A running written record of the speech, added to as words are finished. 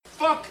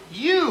Fuck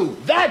you.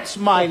 That's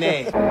my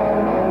name.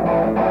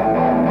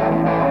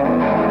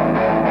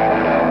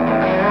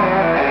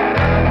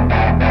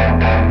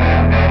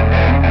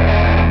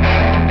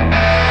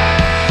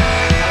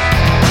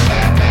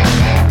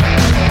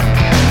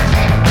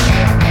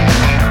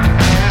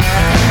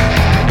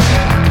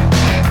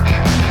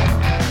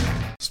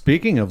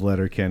 Speaking of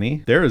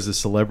Letterkenny, there is a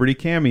celebrity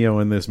cameo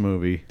in this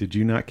movie. Did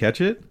you not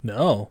catch it?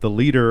 No. The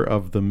leader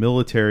of the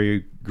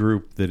military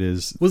group that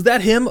is... Was that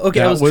him? Okay,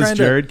 that I was trying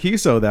Jared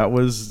Kiso. That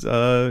was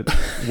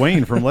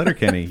Wayne from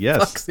Letterkenny. Yes.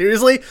 Fuck,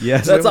 seriously?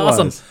 Yes, that's it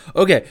awesome. was.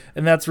 Okay,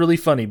 and that's really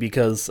funny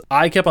because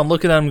I kept on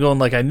looking at him going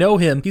like, I know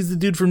him. He's the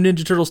dude from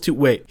Ninja Turtles 2.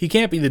 Wait, he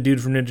can't be the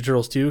dude from Ninja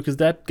Turtles 2 because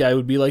that guy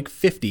would be like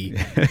 50.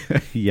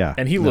 Yeah.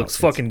 And he looks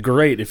fucking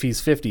great if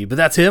he's 50. But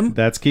that's him?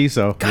 That's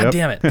Kiso. God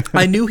damn it.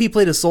 I knew he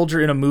played a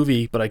soldier in a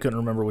movie, but I couldn't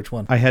remember which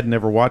one. I had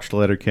never watched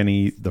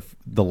Letterkenny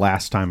the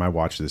last time I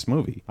watched this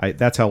movie.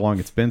 That's how long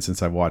it's been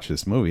since I've watched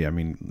this movie. I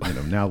mean,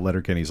 now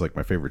Letterkenny's like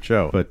my favorite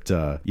show. But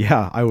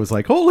yeah, I was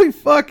like, holy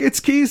fuck, it's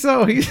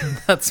Kiso.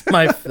 That's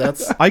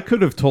I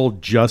could have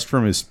told just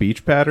from his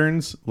speech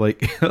patterns, like,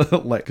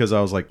 because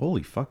I was like,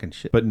 holy fucking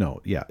shit. But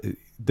no, yeah.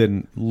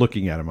 Then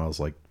looking at him, I was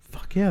like,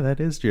 fuck yeah, that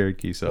is Jared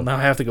Kiso. Well, now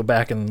I have to go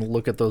back and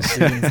look at those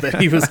scenes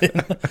that he was in.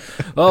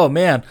 Oh,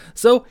 man.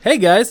 So, hey,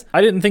 guys,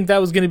 I didn't think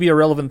that was going to be a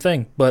relevant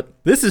thing, but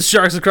this is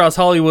Sharks Across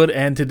Hollywood,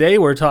 and today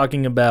we're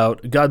talking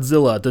about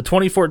Godzilla, the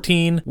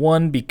 2014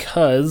 one,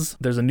 because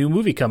there's a new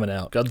movie coming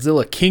out,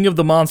 Godzilla, King of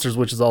the Monsters,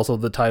 which is also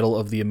the title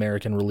of the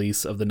American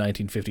release of the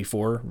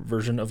 1954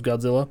 version of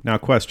Godzilla. Now,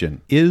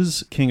 question,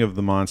 is King of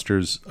the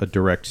Monsters a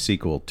direct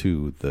sequel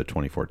to the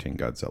 2014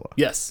 Godzilla?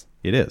 Yes.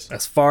 It is.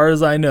 As far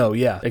as I know,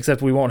 yeah.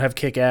 Except we won't have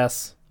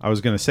Kick-Ass. I was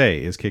going to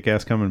say, is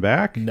Kick-Ass coming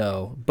back?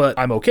 No, but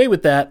I'm okay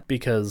with that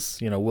because,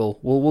 you know,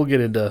 we'll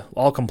get into,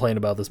 I'll complain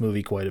about this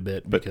movie quite a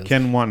bit. But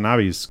Ken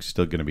Watanabe's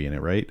still going to be in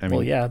it, right? I mean,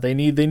 well, yeah, they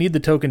need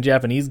the token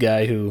Japanese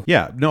guy who...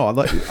 Yeah, no,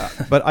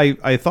 but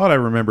I thought I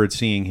remembered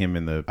seeing him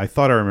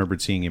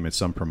in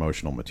some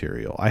promotional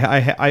material.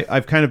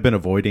 I've kind of been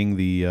avoiding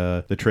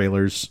the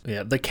trailers.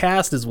 Yeah, the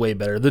cast is way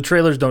better. The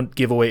trailers don't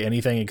give away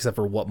anything except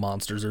for what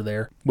monsters are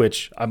there,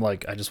 which I'm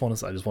like, I just want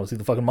to see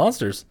the fucking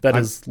monsters. That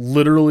is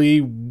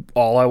literally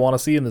all I want to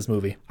see in this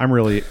movie. I'm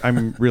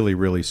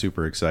really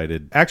super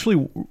excited.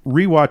 Actually,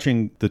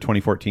 rewatching the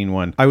 2014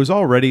 one, I was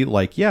already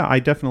like, yeah, I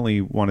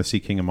definitely want to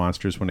see King of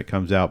Monsters when it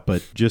comes out.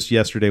 But just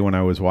yesterday when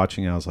I was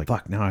watching it, I was like,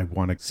 fuck, now I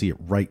want to see it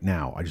right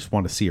now. I just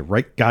want to see it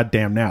right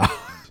goddamn now.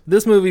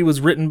 This movie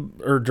was written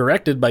or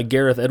directed by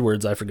Gareth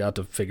Edwards. I forgot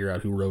to figure out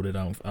who wrote it.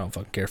 I don't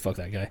fucking care. Fuck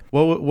that guy.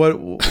 Well, what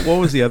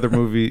was the other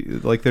movie?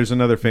 Like, there's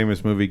another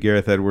famous movie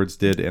Gareth Edwards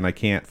did, and I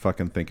can't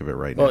fucking think of it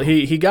right now. Well,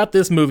 he got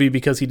this movie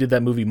because he did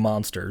that movie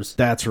Monsters.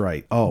 That's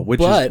right. Oh,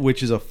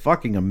 which is a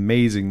fucking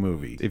amazing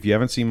movie. If you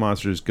haven't seen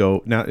Monsters,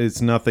 go. Now,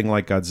 it's nothing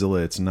like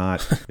Godzilla. It's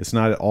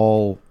not at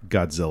all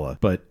Godzilla,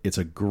 but it's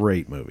a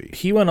great movie.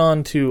 He went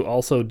on to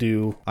also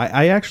do...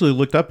 I actually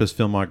looked up his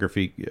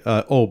filmography.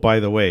 Oh,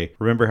 by the way,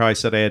 remember how I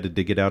said I had to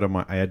dig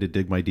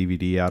my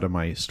DVD out of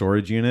my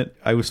storage unit?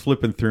 I was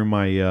flipping through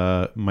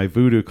my my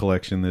Vudu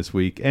collection this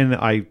week, and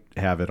I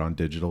have it on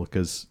digital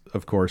because,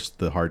 of course,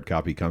 the hard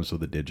copy comes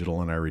with a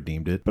digital, and I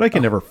redeemed it. But I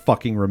can never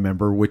fucking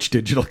remember which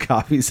digital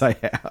copies I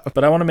have.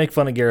 But I want to make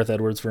fun of Gareth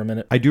Edwards for a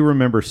minute. I do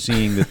remember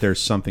seeing that there's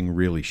something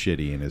really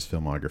shitty in his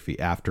filmography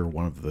after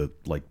one of the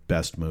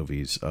best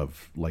movies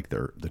of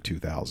the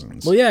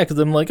 2000s. Well, yeah, because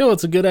I'm like, oh,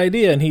 it's a good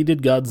idea, and he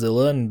did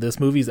Godzilla, and this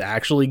movie's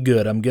actually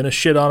good. I'm gonna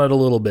shit on it a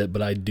little bit,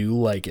 but I do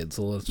like it.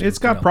 So it's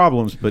got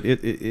problems, but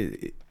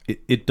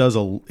it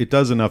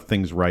does enough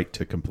things right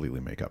to completely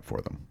make up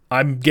for them.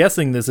 I'm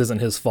guessing this isn't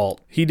his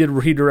fault. He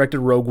directed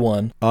Rogue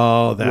One.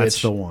 Oh,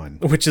 that's the one.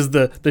 Which is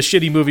the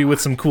shitty movie with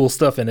some cool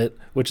stuff in it,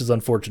 which is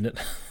unfortunate.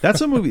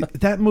 That's a movie.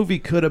 That movie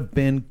could have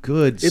been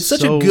good. It's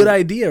such a good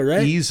idea,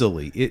 right?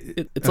 Easily.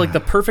 It's like the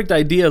perfect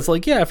idea. It's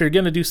like, yeah, if you're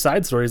going to do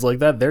side stories like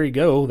that, there you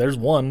go. There's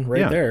one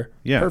right there.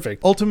 Yeah.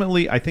 Perfect.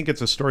 Ultimately, I think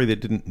it's a story that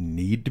didn't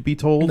need to be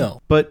told.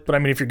 No. But I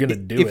mean, if you're going to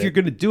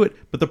do it.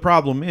 But the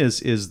problem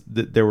is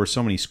that there were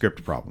so many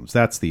script problems.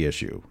 That's the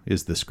issue,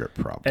 is the script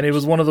problem. And it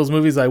was one of those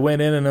movies I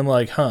went in and I'm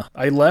like, huh.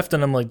 I left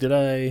and I'm like, did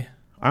I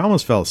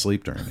almost fell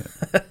asleep during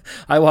it.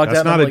 I walked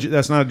out.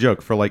 That's not a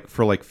joke. For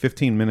like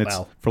 15 minutes.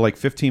 Wow. For like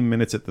 15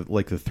 minutes at the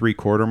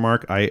 3/4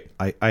 mark, I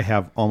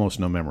have almost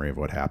no memory of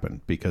what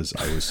happened because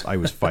I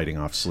was fighting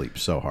off sleep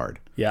so hard.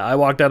 Yeah, I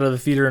walked out of the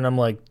theater and I'm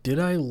like, did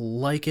I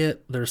like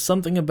it? There's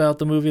something about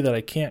the movie that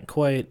I can't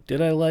quite.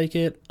 Did I like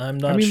it? I'm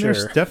not sure.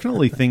 There's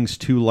definitely things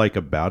to like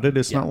about it.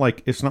 It's not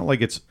like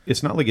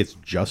it's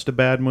just a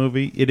bad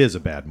movie. It is a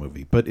bad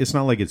movie, but it's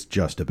not like it's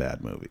just a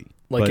bad movie.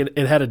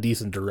 It had a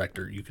decent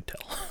director, you could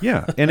tell.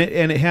 Yeah, and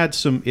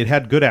it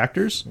had good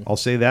actors. I'll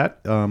say that.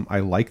 I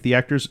like the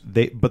actors.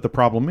 But the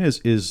problem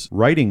is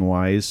writing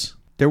wise,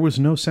 there was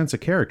no sense of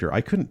character. I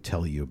couldn't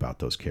tell you about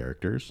those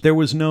characters. There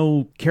was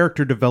no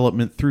character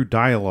development through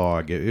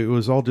dialogue. It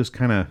was all just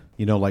kind of,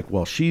 like,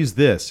 well, she's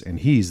this and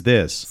he's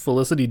this.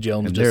 Felicity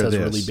Jones And just they're has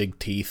this. really big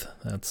teeth.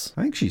 That's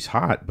I think she's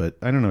hot, but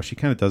I don't know. She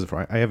kind of does it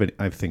for. I have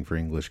a thing for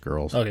English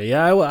girls. okay.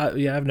 Yeah,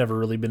 I've never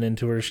really been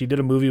into her. She did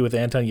a movie with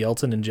Anton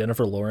Yelchin and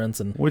Jennifer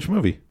Lawrence, and Which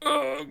movie?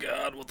 oh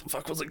god, what the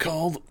fuck was it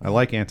called? I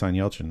like Anton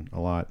Yelchin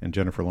a lot, and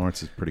Jennifer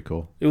Lawrence is pretty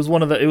cool. It was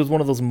one of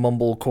those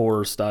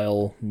mumblecore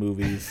style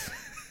movies.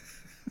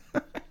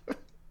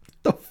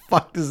 The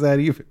fuck does that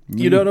even mean?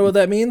 You don't know what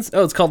that means?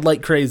 Oh, it's called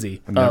Like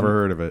Crazy. I've never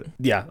heard of it.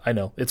 Yeah, I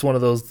know. It's one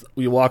of those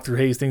you walk through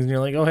Hastings and you're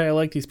like, oh hey, I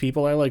like these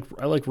people. I like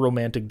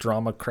romantic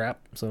drama crap.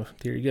 So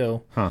here you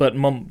go. Huh. But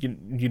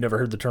you never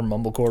heard the term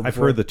mumblecore before? I've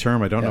heard the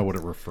term. I don't know what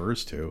it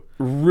refers to.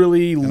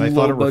 Really And I low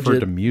thought it budget. referred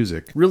to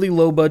music. Really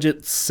low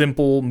budget,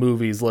 simple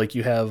movies like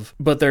you have,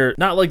 but they're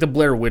not like the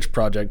Blair Witch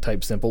Project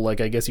type simple. Like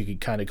I guess you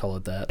could kind of call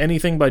it that.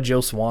 Anything by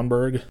Joe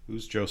Swanberg.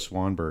 Who's Joe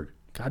Swanberg?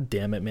 God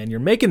damn it, man! You're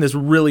making this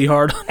really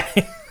hard on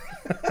me.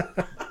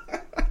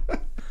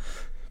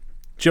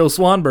 Joe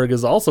Swanberg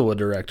is also a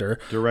director.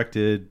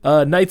 Directed.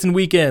 Nights and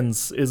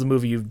Weekends is a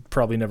movie you've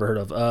probably never heard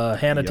of.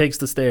 Hannah Takes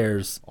the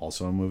Stairs.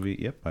 Also a movie.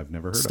 Yep, I've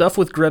never heard of. Stuff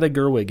with Greta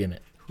Gerwig in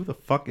it. Who the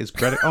fuck is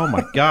Greta? Oh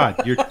my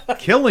god, you're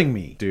killing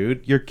me,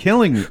 dude. You're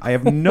killing me. I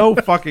have no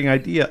fucking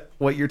idea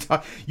what you're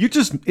talking. You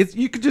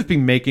could just be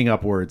making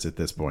up words at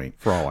this point,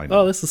 for all I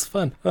know. Oh, this is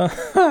fun.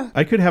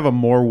 I could have a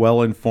more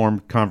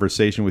well-informed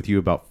conversation with you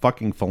about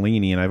fucking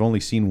Fellini, and I've only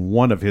seen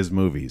one of his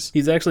movies.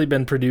 He's actually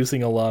been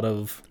producing a lot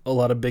of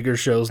bigger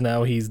shows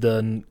now. He's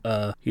done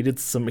he did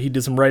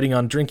some writing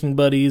on Drinking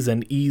Buddies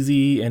and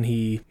Easy, and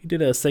he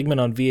did a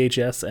segment on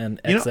VHS and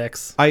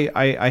XX.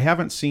 I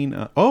haven't seen.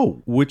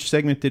 Which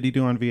segment did he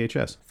do on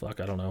VHS? Fuck,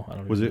 I don't know. I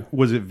don't Was even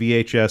know. it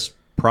VHS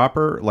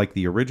proper, like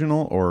the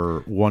original,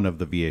 or one of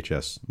the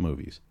VHS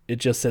movies? It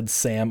just said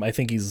Sam. I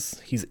think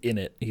he's in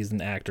it. He's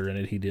an actor in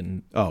it. He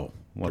didn't Oh,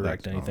 well,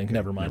 direct that's- anything. okay,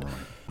 Never mind.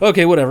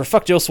 Okay, whatever.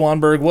 Fuck Joe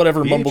Swanberg.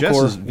 Whatever.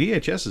 Mumblecore.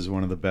 VHS is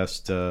one of the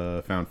best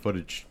found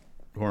footage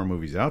horror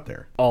movies out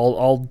there.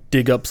 I'll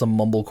dig up some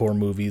mumblecore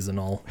movies and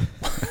all.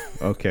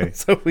 Okay.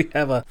 So we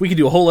could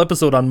do a whole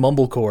episode on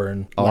mumblecore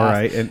and All laugh.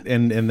 right,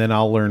 and then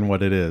I'll learn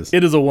what it is.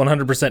 It is a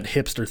 100%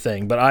 hipster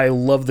thing, but I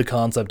love the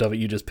concept of it.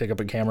 You just pick up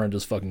a camera and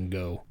just fucking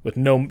go.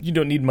 You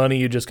don't need money.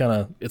 You just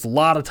it's a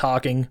lot of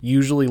talking,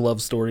 usually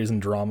love stories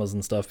and dramas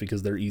and stuff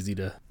because they're easy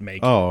to make.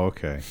 Oh,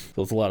 okay.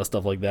 So it's a lot of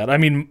stuff like that. I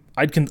mean,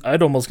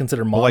 I'd almost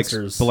consider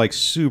Monsters. But like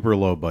super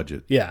low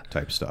budget Yeah.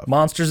 type stuff.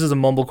 Monsters is a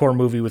mumblecore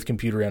movie with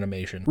computer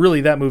animation.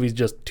 Really, that movie's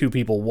just two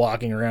people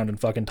walking around and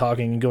fucking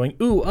talking and going,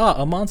 ooh,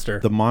 a monster.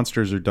 The monsters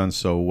are done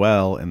so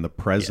well, and the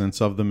presence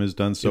of them is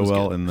done so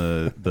well, good.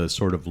 and the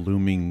sort of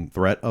looming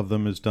threat of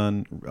them is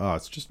done.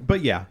 It's just,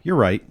 but yeah, you're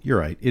right.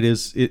 It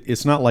is.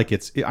 It's not like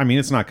it's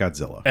not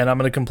Godzilla. And I'm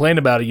going to complain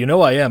about it. You know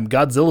I am.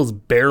 Godzilla's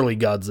barely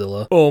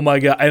Godzilla. Oh my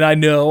god. And I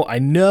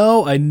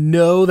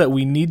know that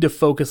we need to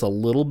focus a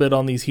little bit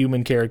on these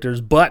human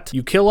characters, but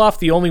you kill off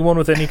the only one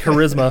with any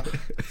charisma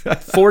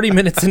 40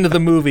 minutes into the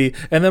movie,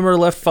 and then we're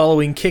left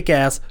following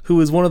Kick-Ass, who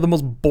is one of the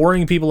most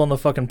boring people on the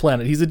fucking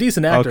planet. He's a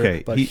decent actor,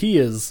 Okay, but he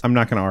is... I'm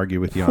not going to argue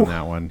with you on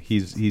that one.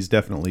 He's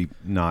definitely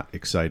not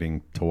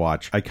exciting to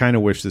watch. I kind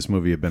of wish this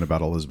movie had been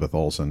about Elizabeth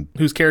Olsen,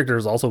 whose character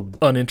is also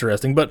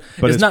uninteresting, but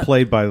but it's not...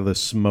 played by the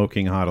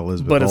smoking hot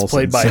Elizabeth But Olsen. it's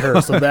played by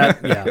her, so that,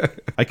 yeah.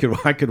 I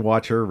could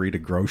watch her read a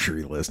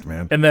grocery list,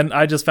 man. And then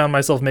I just found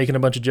myself making a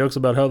bunch of jokes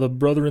about how the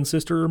brother and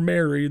sister are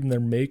married and they're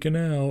making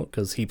out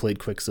because he played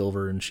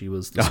Quicksilver and she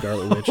was the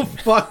Scarlet Witch.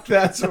 Fuck,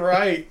 that's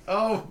right.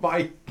 Oh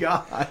my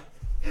god,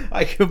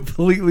 I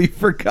completely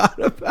forgot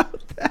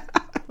about that.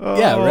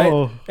 Yeah,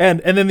 right.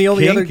 And then the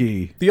only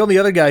Kinky.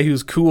 other guy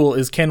who's cool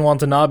is Ken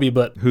Watanabe,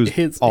 but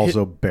Who's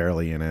also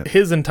barely in it.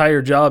 his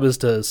entire job is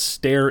to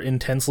stare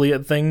intensely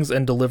at things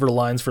and deliver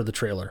lines for the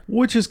trailer.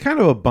 Which is kind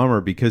of a bummer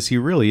because he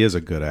really is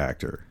a good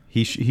actor.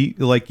 He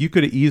like, you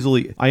could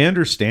easily, I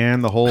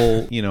understand the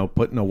whole,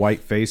 putting a white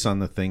face on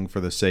the thing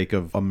for the sake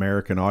of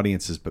American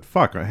audiences, but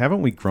fuck,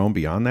 haven't we grown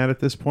beyond that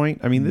at this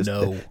point? I mean,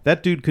 No.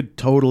 that dude could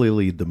totally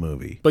lead the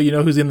movie. But you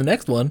know who's in the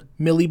next one?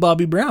 Millie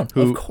Bobby Brown,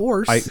 of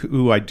course.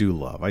 Who I do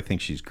love. I think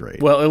she's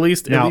great. Well, at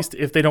least Now-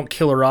 if they don't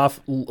kill her off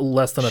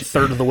less than a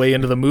third of the way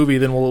into the movie,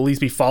 then we'll at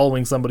least be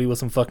following somebody with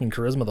some fucking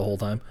charisma the whole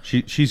time.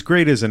 She's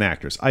great as an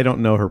actress. I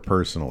don't know her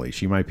personally.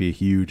 She might be a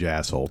huge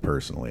asshole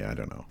personally. I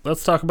don't know.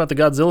 Let's talk about the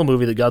Godzilla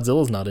movie that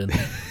Godzilla's not in.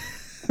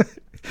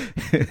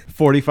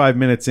 45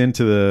 minutes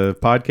into the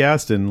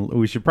podcast, and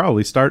we should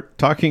probably start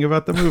talking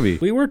about the movie.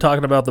 We were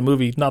talking about the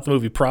movie, not the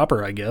movie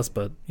proper, I guess,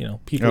 but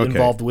people Okay.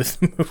 involved with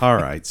the movie. All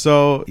right.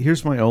 So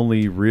here's my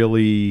only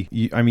really.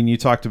 You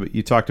talked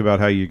about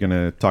how you're going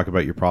to talk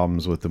about your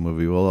problems with the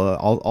movie. Well,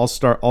 I'll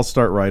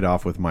start right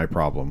off with my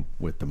problem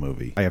with the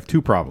movie. I have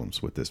two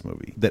problems with this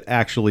movie that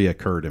actually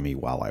occur to me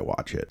while I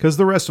watch it, because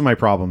the rest of my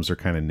problems are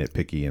kind of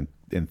nitpicky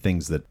and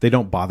things that they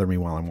don't bother me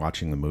while I'm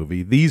watching the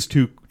movie. These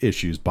two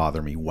issues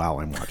bother me while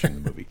I'm watching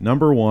the movie.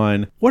 Number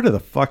one, what are the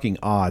fucking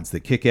odds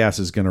that Kick-Ass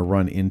is going to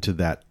run into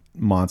that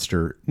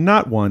monster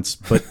not once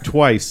but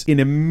twice in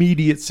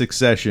immediate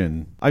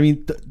succession. I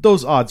mean,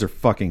 those odds are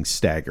fucking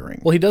staggering.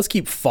 Well, he does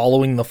keep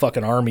following the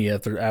fucking army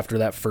after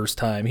that first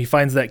time. He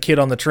finds that kid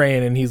on the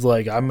train and he's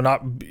like, I'm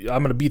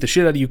gonna beat the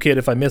shit out of you, kid,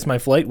 if I miss my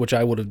flight, which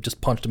I would have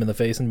just punched him in the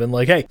face and been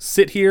like, hey,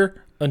 sit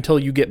here until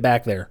you get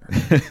back there.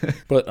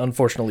 But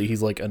unfortunately,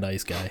 he's like a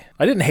nice guy.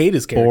 I didn't hate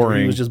his character.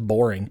 Boring. He was just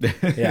boring.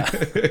 Yeah.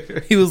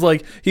 He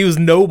was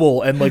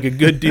noble and like a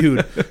good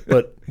dude,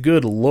 but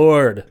good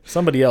Lord,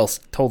 somebody else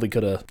totally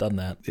could have done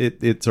that.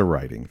 It's a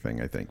writing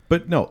thing, I think.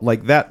 But no,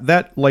 like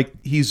that like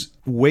he's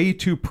way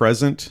too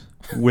present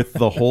with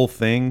the whole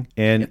thing,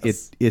 and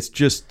Yes. it's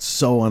just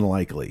so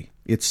unlikely.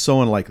 It's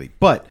so unlikely.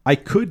 But I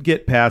could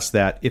get past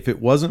that if it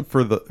wasn't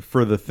for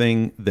the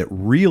thing that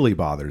really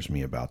bothers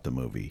me about the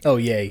movie, Oh,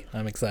 yay.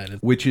 I'm excited.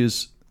 which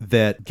is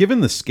that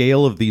given the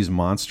scale of these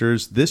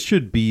monsters, this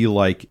should be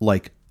like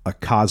a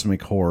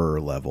cosmic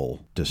horror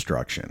level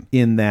destruction,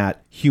 in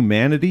that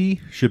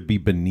humanity should be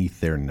beneath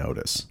their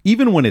notice.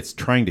 Even when it's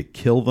trying to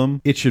kill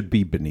them, it should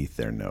be beneath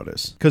their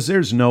notice. Because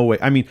there's no way.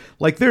 I mean,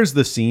 like, there's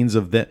the scenes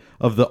of the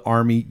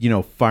army,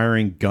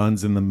 firing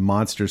guns, and the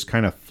monsters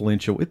kind of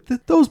flinch.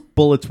 Those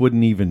bullets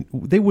wouldn't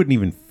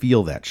even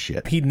feel that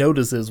shit. He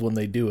notices when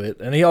they do it,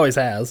 and he always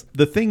has.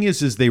 The thing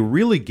is they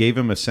really gave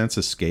him a sense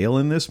of scale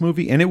in this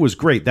movie, and it was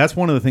great. That's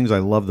one of the things I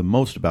love the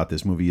most about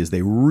this movie, is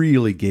they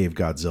really gave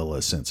Godzilla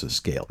a sense of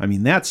scale. I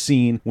mean, that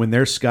scene when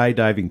they're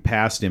skydiving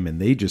past him and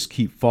they just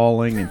keep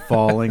falling and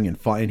falling and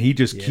falling, and he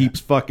just keeps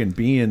fucking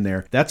being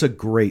there. That's a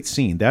great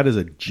scene. That is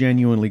a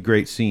genuinely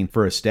great scene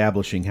for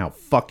establishing how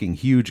fucking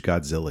huge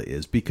Godzilla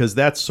is, because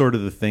that's sort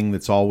of the thing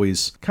that's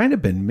always kind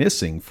of been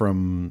missing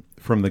from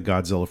the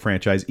Godzilla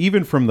franchise,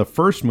 even from the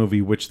first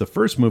movie, which the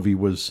first movie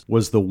was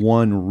the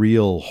one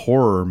real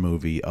horror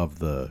movie of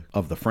the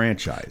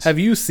franchise. Have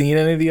you seen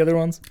any of the other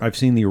ones? I've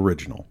seen the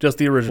original. Just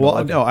the original? Well,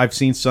 Okay. no, I've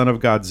seen Son of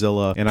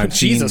Godzilla, and I've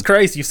Jesus seen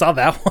Christ, you saw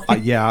that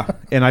one? yeah,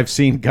 and I've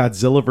seen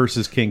Godzilla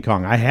versus King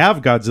Kong. I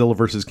have Godzilla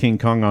versus King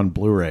Kong on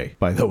Blu-ray,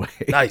 by the way.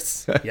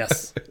 Nice.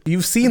 Yes.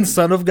 You've seen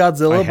Son of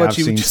Godzilla, I but have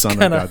you seen just Son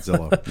kinda, of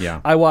Godzilla.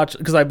 Yeah. I watched,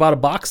 because I bought a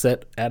box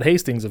set at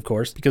Hastings, of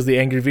course, because the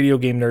Angry Video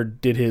Game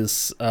Nerd did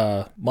his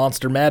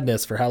Monster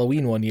Madness for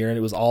Halloween one year, and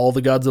it was all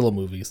the Godzilla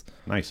movies.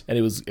 Nice. And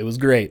it was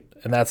great.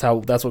 And that's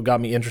what got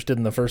me interested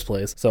in the first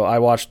place. So I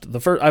watched the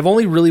first. I've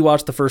only really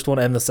watched the first one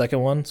and the second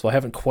one, so I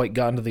haven't quite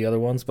gotten to the other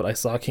ones. But I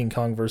saw King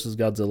Kong versus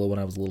Godzilla when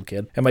I was a little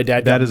kid, and my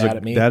dad got mad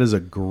at me. That is a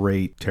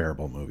great,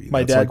 terrible movie. My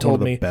That's dad like told one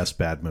of the me, best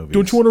bad movies.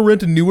 "Don't you want to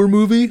rent a newer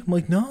movie?" I'm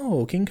like,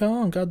 "No, King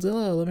Kong,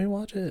 Godzilla. Let me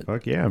watch it."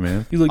 Fuck yeah,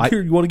 man. He's like,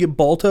 "Here, you want to get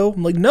Balto?"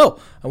 I'm like, "No,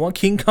 I want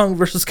King Kong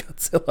versus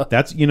Godzilla."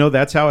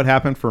 That's how it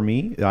happened for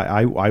me.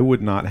 I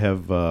would not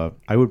have.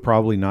 I would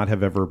probably not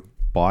have ever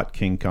bought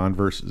King Kong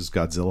versus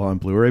Godzilla on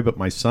Blu-ray, but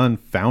my son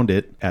found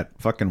it at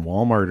fucking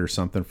Walmart or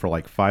something for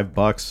like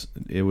 $5.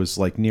 It was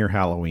like near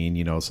Halloween,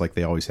 it's like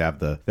they always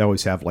have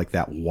like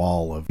that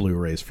wall of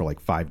Blu-rays for like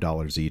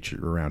 $5 each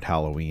around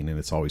Halloween, and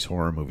it's always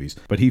horror movies.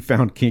 But he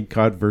found King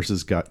Kong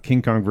versus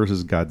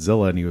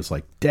Godzilla, and he was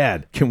like,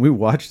 "Dad, can we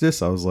watch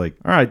this?" I was like,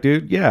 "All right,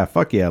 dude, yeah,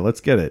 fuck yeah,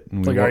 let's get it."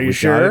 And Like, we are you got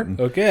sure? it, and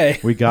Okay.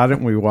 we got it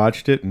and we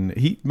watched it, and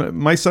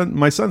my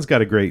son's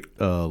got a great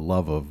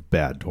love of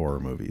bad horror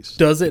movies.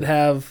 Does it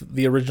have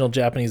the original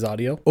Japanese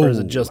audio, or is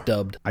it just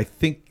dubbed? I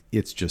think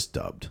it's just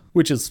dubbed.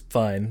 Which is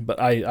fine, but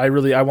I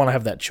really want to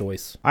have that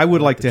choice. I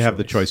would like to have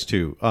the choice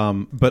too.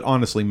 But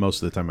honestly,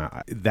 most of the time,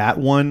 that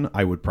one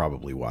I would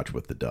probably watch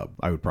with the dub.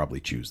 I would probably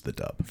choose the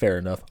dub. Fair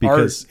enough.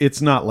 Because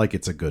it's not like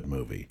it's a good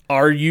movie.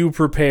 Are you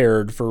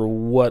prepared for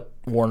what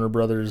Warner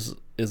Brothers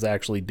is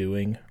actually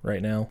doing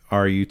right now?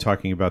 Are you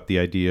talking about the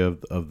idea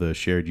of the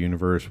shared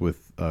universe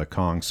with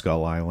Kong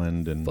Skull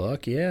Island? And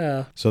Fuck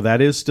yeah. so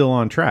that is still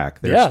on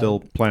track. They're Yeah. still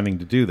planning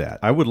to do that.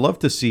 I would love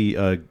to see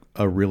a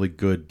really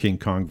good King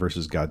Kong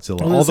versus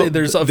Godzilla. I was gonna say,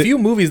 there's a few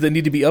movies that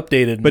need to be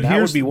updated, But and that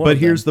here's would be one of them.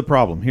 here's the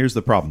problem. Here's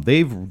the problem.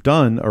 They've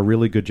done a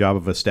really good job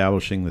of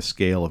establishing the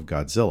scale of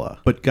Godzilla,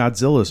 but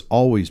Godzilla's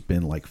always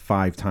been like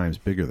 5 times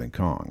bigger than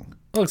Kong.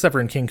 Well, except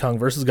for in King Kong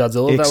versus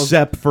Godzilla.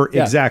 Except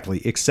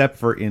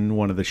for in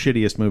one of the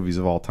shittiest movies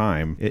of all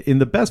time, in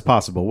the best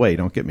possible way.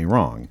 Don't get me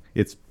wrong.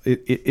 It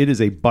is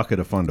a bucket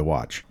of fun to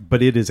watch,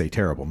 but it is a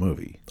terrible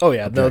movie. Oh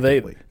yeah, no,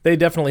 objectively. they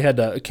definitely had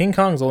to. King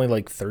Kong's only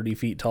like 30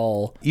 feet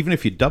tall. Even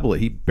if you double it,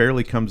 he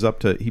barely comes up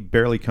to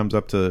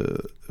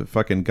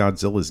fucking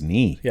Godzilla's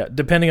knee. Yeah,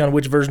 depending on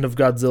which version of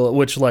Godzilla,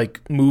 which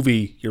like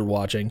movie you're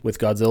watching with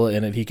Godzilla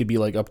in it, he could be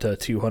like up to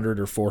 200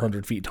 or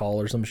 400 feet tall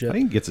or some shit. I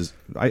think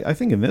I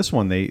think in this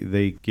one they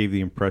gave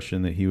the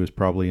impression that he was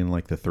probably in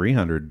like the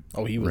 300.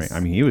 Oh, he was. range. I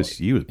mean, he was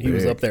big. He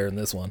was up there in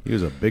this one. He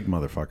was a big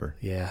motherfucker.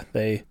 Yeah,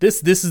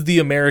 this is the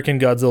American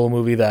Godzilla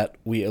movie that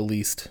we at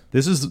least.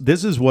 This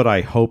is what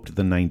I hoped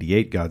the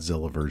 '98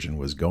 Godzilla version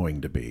was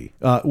going to be.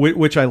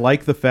 Which I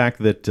like the fact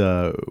that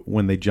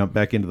when they jump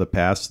back into the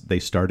past, they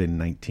start in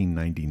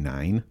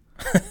 1999.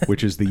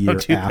 Which is the year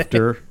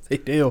after they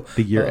do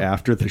the year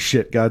after the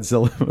shit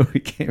Godzilla movie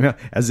came out,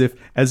 as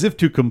if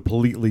to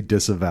completely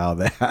disavow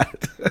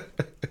that.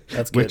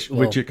 That's good.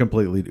 Which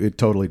it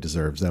totally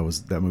deserves.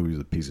 That movie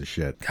was a piece of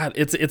shit. God,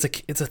 it's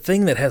a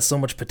thing that has so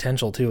much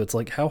potential too. It's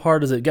like, how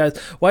hard is it, guys?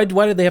 Why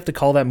did they have to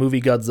call that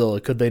movie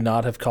Godzilla? Could they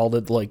not have called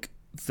it like?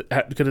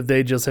 Could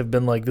they just have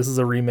been like, this is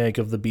a remake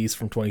of The Beast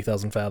from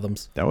 20,000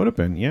 Fathoms? That would have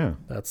been, yeah.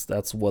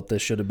 That's what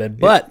this should have been.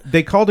 But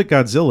they called it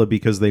Godzilla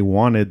because they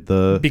wanted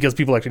because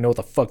people actually know what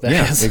the fuck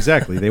that is.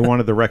 Exactly. They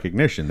wanted the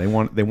recognition. They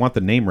want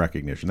the name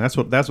recognition. That's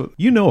what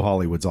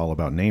Hollywood's all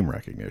about, name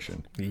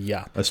recognition.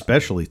 Yeah.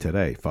 Especially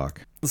today.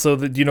 Fuck. So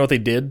do you know what they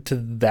did to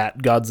that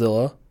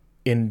Godzilla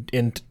in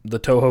the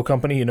Toho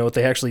company? You know what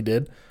they actually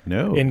did?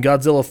 No. In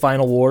Godzilla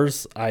Final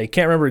Wars, I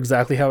can't remember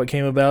exactly how it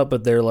came about,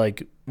 but they're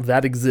like,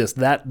 that exists.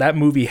 That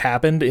movie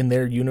happened in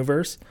their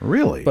universe.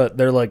 Really? But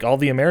they're like, all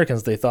the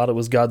Americans, they thought it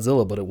was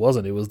Godzilla, but it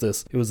wasn't. It was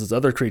this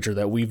other creature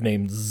that we've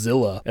named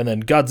Zilla. And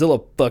then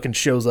Godzilla fucking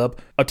shows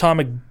up,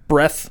 atomic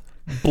breath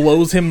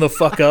blows him the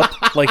fuck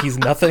up like he's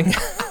nothing.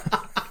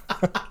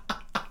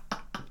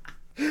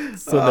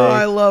 So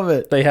I love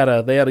it. They had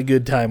a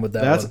good time with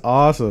that. That's one.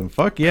 awesome.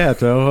 Fuck yeah,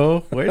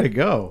 Toho. Way to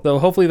go. So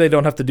hopefully they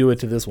don't have to do it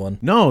to this one.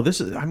 No, this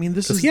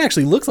is He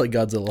actually looks like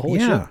Godzilla. Holy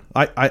shit.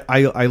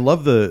 I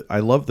love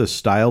the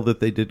style that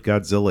they did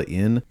Godzilla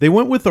in. They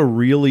went with a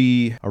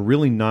really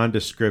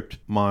nondescript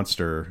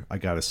monster, I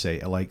gotta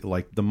say.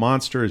 Like the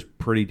monster is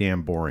pretty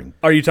damn boring.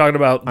 Are you talking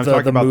about the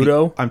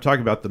Muto? I'm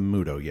talking about the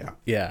Muto, yeah.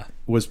 Yeah.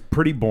 Was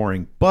pretty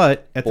boring,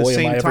 but at the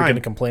same am I ever time, going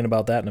to complain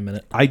about that in a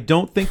minute? I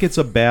don't think it's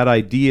a bad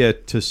idea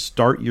to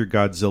start your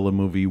Godzilla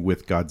movie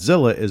with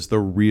Godzilla as the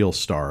real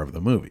star of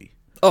the movie.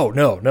 Oh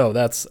no,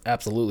 that's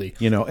absolutely.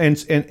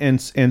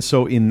 And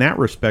so in that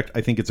respect,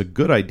 I think it's a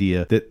good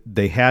idea that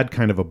they had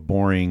kind of a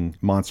boring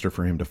monster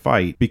for him to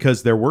fight,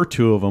 because there were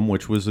two of them,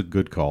 which was a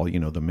good call.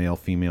 The male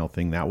female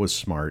thing, that was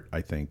smart, I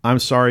think. I'm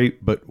sorry,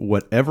 but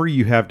whatever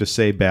you have to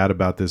say bad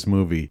about this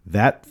movie,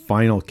 that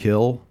final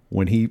kill.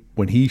 When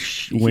he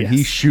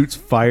shoots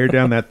fire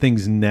down that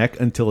thing's neck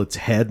until its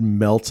head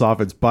melts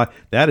off its body,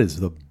 that is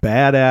the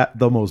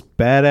most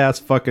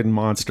badass fucking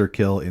monster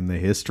kill in the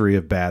history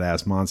of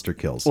badass monster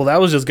kills. Well,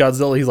 that was just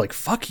Godzilla. He's like,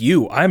 fuck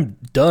you, I'm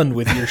done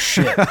with your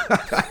shit.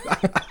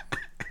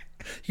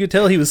 You could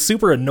tell he was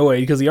super annoyed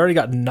because he already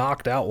got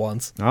knocked out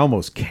once. I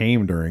almost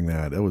came during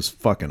that. It was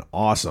fucking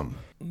awesome.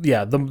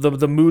 Yeah, the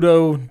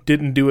Muto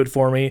didn't do it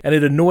for me, and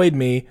it annoyed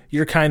me.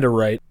 You're kind of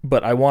right,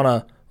 but I want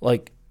to,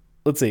 like,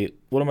 let's see,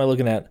 what am I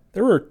looking at?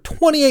 There were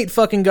 28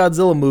 fucking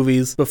Godzilla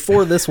movies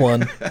before this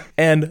one,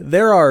 and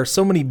there are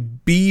so many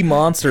B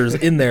monsters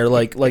in there,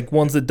 like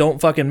ones that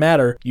don't fucking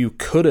matter. You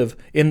could have,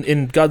 in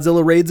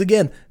Godzilla Raids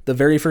Again, the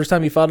very first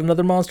time he fought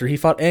another monster, he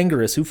fought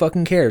Anguirus. Who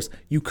fucking cares?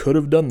 You could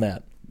have done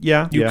that.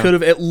 Yeah, you could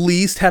have at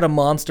least had a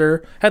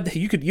monster.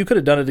 You could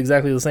have done it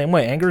exactly the same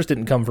way. Anguirus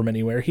didn't come from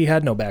anywhere. He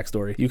had no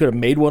backstory. You could have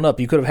made one up.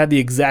 You could have had the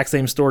exact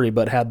same story,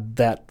 but had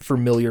that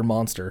familiar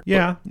monster.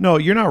 Yeah, no,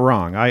 you're not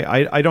wrong.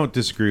 I don't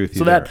disagree with you.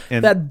 So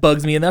that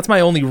bugs me, and that's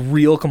my only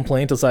real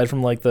complaint aside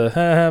from like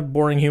the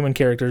boring human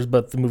characters.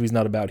 But the movie's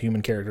not about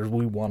human characters.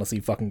 We want to see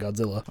fucking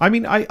Godzilla. I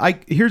mean, I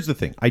here's the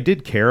thing. I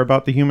did care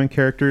about the human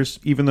characters,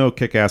 even though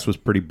Kick-Ass was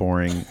pretty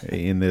boring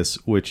in this,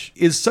 which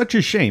is such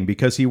a shame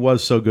because he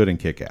was so good in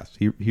Kick-Ass.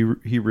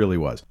 He really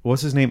was.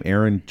 What's his name?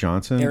 Aaron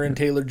Johnson? Aaron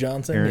Taylor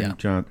Johnson?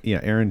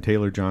 Aaron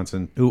Taylor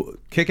Johnson. Who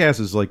Kick-Ass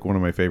is like one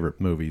of my favorite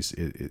movies.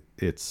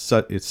 It's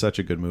such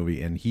a good movie,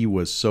 and he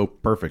was so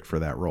perfect for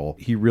that role.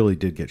 He really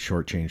did get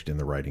shortchanged in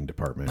the writing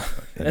department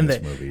in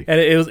this movie. And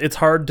it's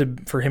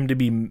hard for him to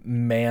be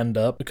manned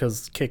up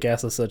because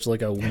Kick-Ass is such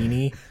like a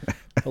weenie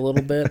a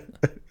little bit.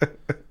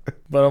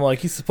 But I'm like,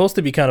 he's supposed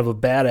to be kind of a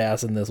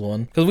badass in this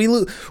one. Because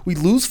we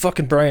lose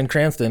fucking Bryan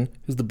Cranston,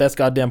 who's the best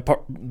goddamn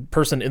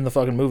person in the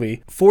fucking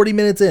movie. 40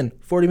 minutes in.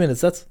 40 minutes.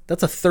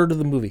 That's a third of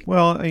the movie.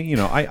 Well,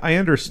 I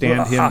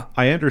understand him.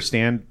 I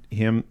understand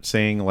him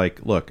saying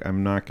like, look,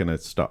 I'm not gonna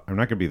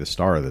be the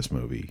star of this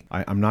movie.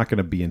 I'm not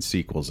gonna be in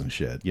sequels and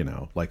shit.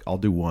 Like I'll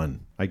do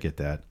one. I get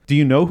that. Do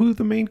you know who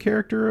the main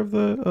character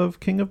of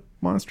King of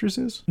Monsters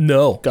is?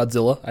 No.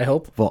 Godzilla, I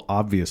hope. Well,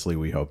 obviously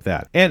we hope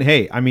that. And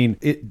hey, I mean,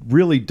 it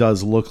really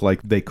does look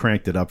like they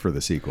cranked it up for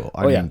the sequel.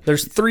 I mean,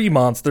 there's 4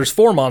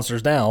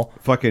 monsters now.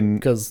 Fucking,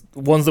 because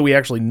ones that we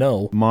actually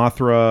know.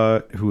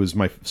 Mothra, who is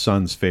my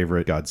son's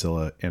favorite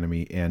Godzilla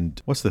enemy,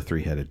 and what's the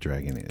 3-headed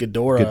dragon?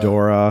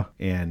 Ghidorah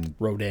and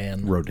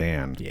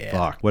Rodan. Yeah.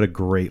 Fuck. What a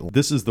great.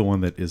 This is the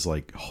one that is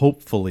like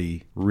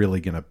hopefully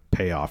really gonna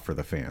pay off for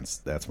the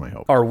fans. That's my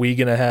hope. Are we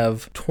gonna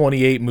have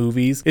 28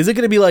 movies? Is it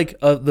gonna be like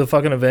the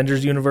fucking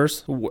Avengers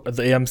universe,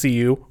 the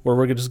MCU, where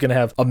we're just gonna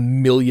have a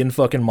million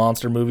fucking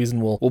monster movies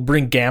and we'll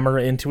bring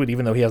Gamera into it,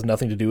 even though he has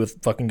nothing to do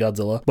with fucking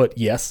Godzilla? But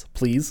yes,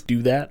 please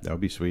do that. That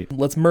would be sweet.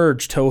 Let's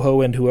merge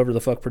Toho and whoever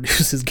the fuck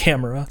produces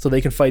Gamera so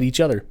they can fight each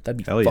other. That'd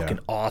be fucking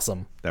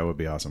awesome. That would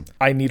be awesome.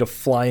 I need a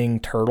flying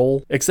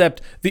turtle.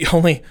 Except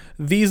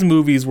these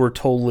movies were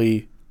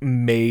totally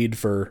made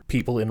for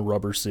people in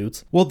rubber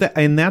suits. Well,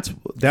 that's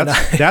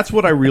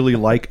what I really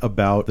like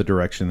about the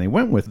direction they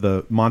went with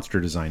the monster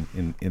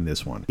design in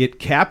this one. It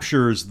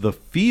captures the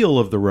feel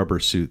of the rubber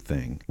suit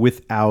thing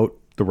without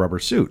the rubber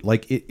suit.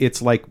 Like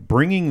it's like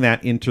bringing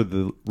that into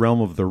the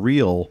realm of the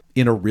real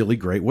in a really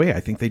great way. I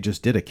think they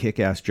just did a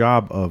kick-ass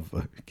job of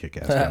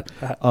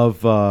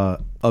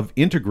of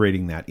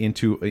integrating that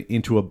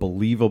into a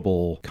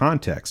believable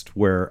context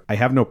where I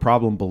have no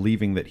problem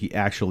believing that he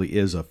actually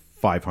is a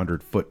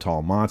 500-foot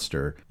tall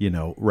monster,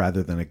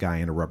 rather than a guy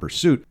in a rubber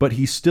suit. But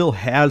he still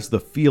has the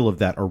feel of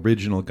that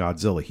original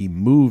Godzilla. He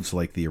moves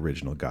like the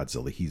original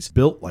Godzilla. He's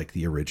built like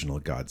the original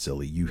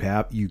Godzilla.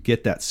 You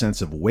get that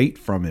sense of weight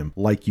from him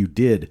like you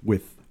did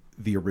with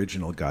the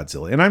original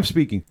Godzilla. And I'm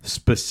speaking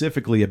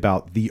specifically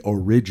about the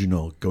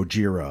original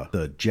Gojira,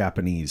 the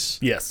Japanese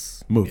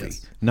movie.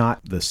 Yes.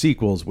 Not the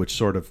sequels, which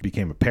sort of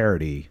became a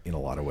parody in a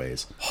lot of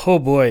ways. Oh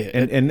boy.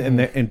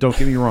 And don't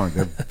get me wrong,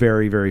 they're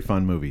very, very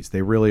fun movies.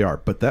 They really are.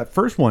 But that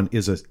first one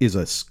is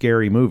a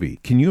scary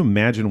movie. Can you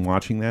imagine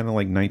watching that in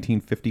like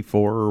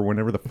 1954 or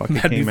whenever the fuck it came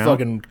out? That'd be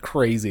fucking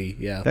crazy.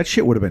 Yeah. That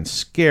shit would have been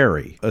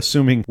scary,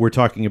 assuming we're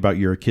talking about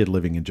you're a kid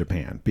living in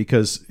Japan.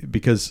 Because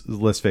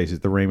let's face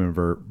it, the Raymond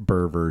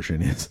Burr version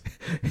is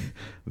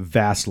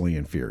vastly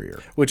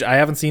inferior. Which I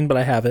haven't seen, but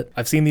I have it.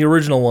 I've seen the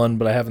original one,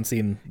 but I haven't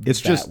seen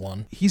that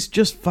one. He's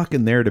just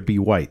fucking there to be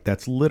white.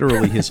 That's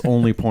literally his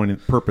only point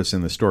and purpose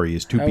in the story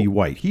is to be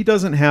white. He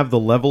doesn't have the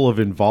level of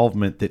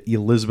involvement that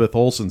Elizabeth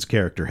Olsen's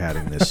character had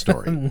in this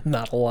story.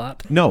 Not a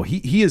lot. No,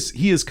 he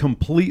is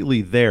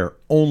completely there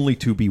only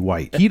to be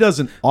white. He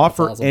doesn't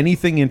offer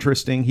anything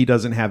interesting. He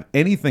doesn't have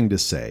anything to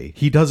say.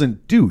 He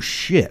doesn't do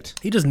shit.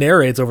 He just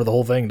narrates over the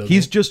whole thing, doesn't he?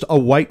 He's just a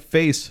white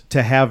face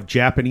to have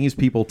Japanese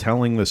people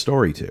telling the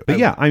story to. But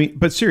yeah, I mean,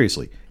 but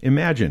seriously,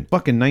 imagine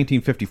fucking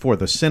 1954,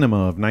 the cinema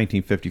of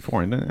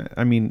 1954,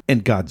 and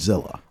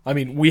Godzilla. I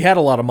mean, we had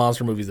a lot of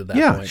monster movies at that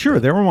point. Yeah, sure,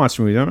 there were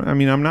monster movies. I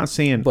mean, I'm not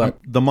saying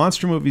the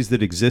monster movies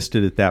that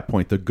existed at that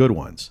point, the good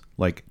ones,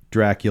 like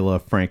Dracula,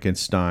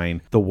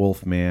 Frankenstein, The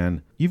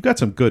Wolfman. You've got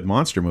some good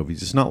monster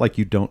movies. It's not like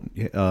you don't.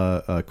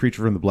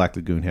 Creature from the Black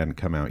Lagoon hadn't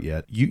come out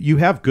yet. You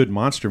have good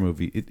monster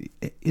movie.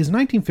 Is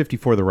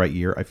 1954 the right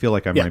year? I feel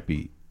like I might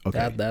be.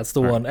 Okay. That's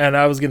the one. Right. And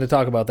I was going to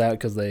talk about that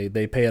because they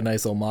pay a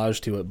nice homage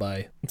to it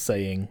by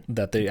saying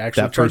that they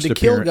actually tried to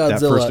kill Godzilla. That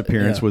first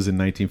appearance was in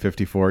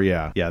 1954.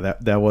 Yeah.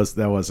 That was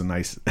a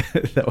nice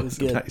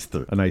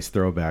a nice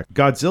throwback.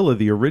 Godzilla,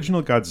 the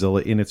original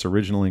Godzilla in its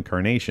original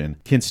incarnation,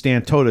 can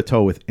stand toe to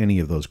toe with any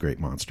of those great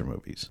monster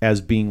movies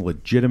as being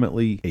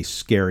legitimately a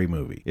scary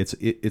movie.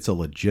 It's a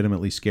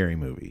legitimately scary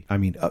movie. I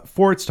mean,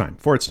 for its time,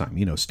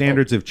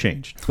 standards have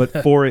changed,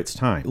 but for its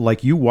time,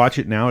 like you watch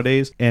it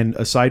nowadays, and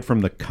aside from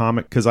the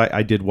comic. Because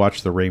I did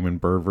watch the Raymond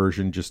Burr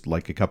version just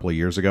like a couple of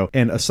years ago.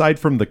 And aside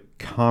from the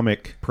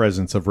comic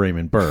presence of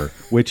Raymond Burr,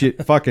 which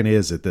it fucking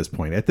is at this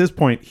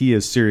point, he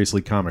is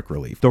seriously comic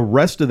relief. The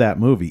rest of that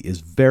movie is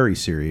very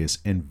serious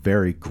and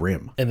very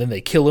grim. And then they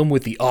kill him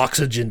with the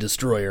oxygen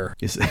destroyer.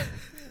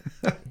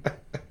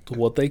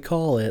 What they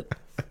call it.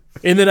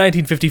 In the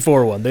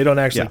 1954 one, they don't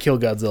actually kill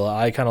Godzilla.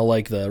 I kind of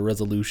like the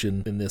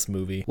resolution in this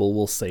movie.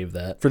 We'll save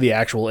that for the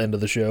actual end of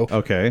the show.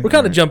 Okay, we're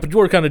kind of jumping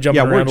around a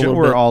little bit.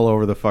 We're all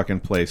over the fucking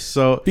place.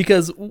 So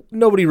because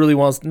nobody really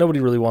wants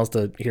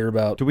to hear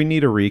about. Do we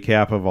need a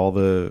recap of all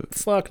the?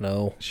 Fuck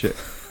no. Shit.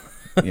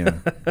 Yeah,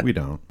 we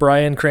don't.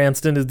 Bryan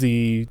Cranston is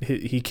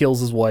he kills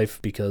his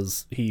wife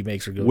because he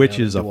makes her go which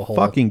down is a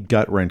fucking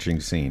gut-wrenching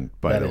scene,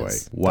 by the way.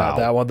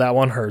 Wow. That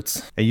one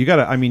hurts. And you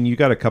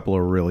got a couple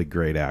of really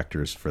great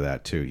actors for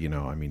that too.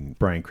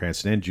 Bryan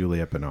Cranston and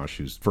Juliette Binoche,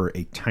 who's for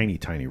a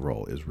tiny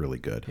role, is really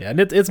good. Yeah, and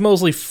it's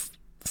mostly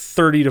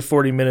 30 to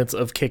 40 minutes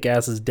of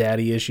Kick-Ass's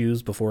daddy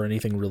issues before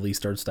anything really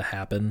starts to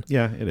happen.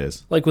 Yeah, it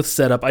is. Like with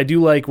setup, I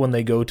do like when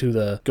they go to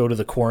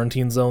the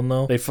quarantine zone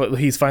though.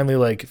 He's finally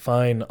like,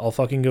 fine, I'll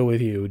fucking go with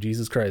you.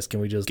 Jesus Christ,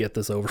 can we just get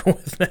this over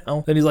with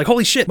now? Then he's like,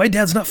 holy shit, my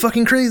dad's not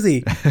fucking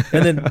crazy.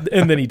 And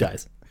then he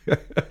dies.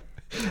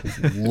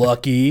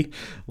 Lucky.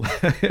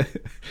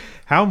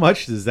 How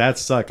much does that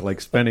suck? Like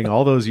spending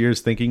all those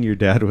years thinking your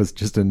dad was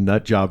just a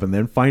nut job and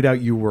then find out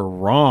you were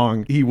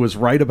wrong. He was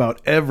right about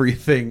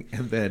everything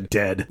and then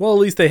dead. Well, at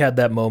least they had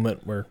that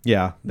moment where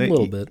a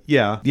little bit.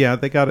 Yeah,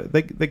 they got it.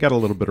 They got a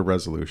little bit of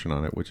resolution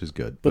on it, which is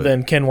good. But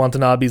then Ken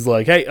Watanabe's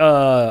like, "Hey,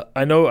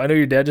 I know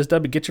your dad just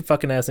died, but get your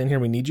fucking ass in here.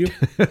 We need you."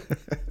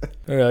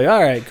 They're like,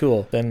 "All right,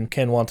 cool." Then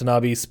Ken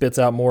Watanabe spits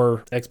out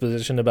more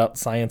exposition about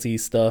sciencey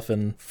stuff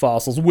and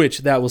fossils, which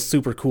that was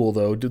super cool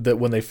though. That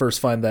when they first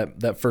find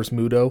that first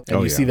Mudo.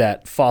 And you see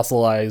that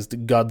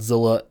fossilized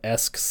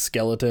Godzilla-esque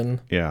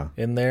skeleton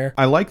in there.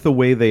 I like the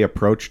way they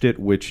approached it,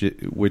 which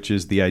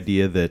is the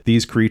idea that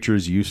these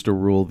creatures used to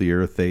rule the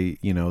earth. They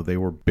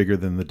were bigger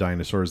than the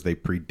dinosaurs. They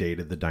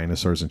predated the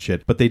dinosaurs and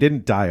shit. But they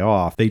didn't die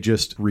off. They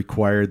just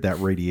required that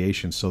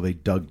radiation, so they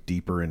dug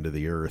deeper into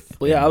the earth.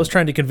 Well, yeah, I was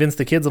trying to convince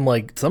the kids. I'm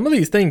like, some of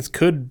these things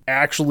could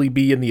actually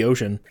be in the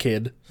ocean,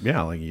 kid.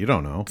 Yeah, like you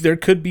don't know. There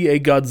could be a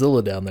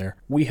Godzilla down there.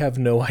 We have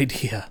no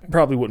idea.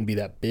 Probably wouldn't be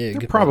that big.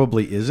 There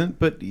probably isn't,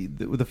 but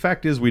the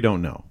fact is we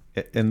don't know.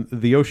 and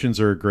the oceans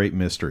are a great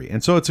mystery,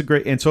 and so it's a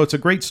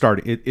great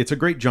start. It's a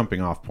great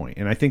jumping off point,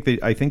 and I think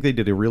they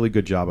did a really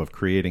good job of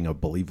creating a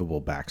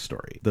believable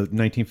backstory. The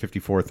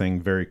 1954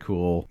 thing, very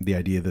cool. The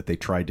idea that they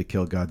tried to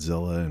kill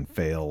Godzilla and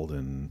failed,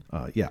 and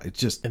it's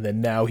just. And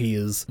then now he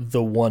is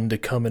the one to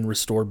come and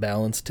restore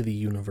balance to the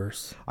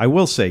universe. I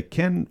will say,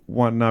 Ken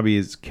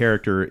Watanabe's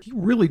character, he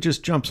really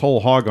just jumps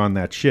whole hog on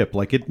that ship.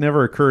 Like, it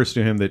never occurs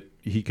to him that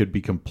he could be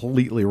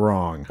completely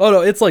wrong. Oh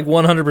no, it's like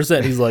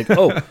 100%. He's like,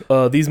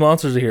 these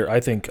monsters are here. I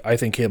think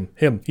him.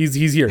 He's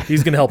here.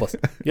 He's gonna help us.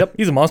 Yep,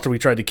 he's a monster we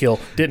tried to kill,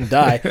 didn't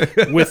die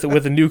with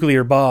a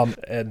nuclear bomb,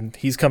 and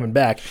he's coming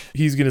back.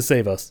 He's gonna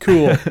save us.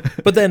 Cool.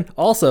 But then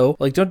also,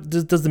 like,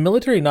 does the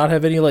military not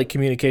have any like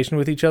communication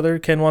with each other?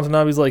 Ken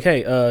Watanabe's like,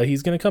 hey,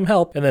 he's gonna come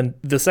help, and then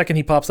the second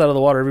he pops out of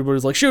the water,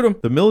 everybody's like, shoot him.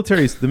 The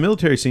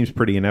military seems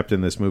pretty inept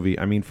in this movie.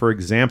 I mean, for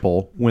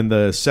example, when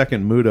the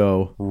second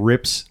Muto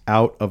rips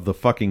out of the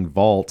fucking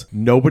vault,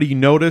 nobody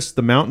noticed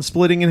the mountain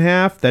splitting in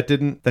half. That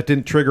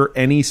didn't trigger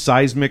any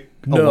seismic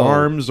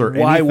alarms or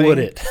anything. Why would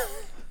it?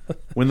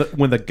 when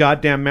the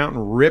goddamn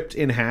mountain ripped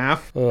in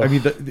half. Ugh. I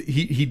mean,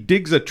 he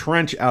digs a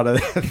trench out of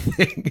that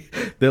thing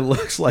that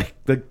looks like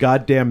the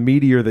goddamn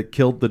meteor that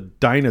killed the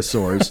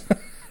dinosaurs.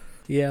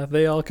 Yeah,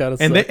 they all kind of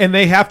and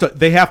they have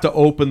to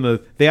open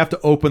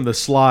the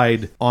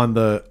slide on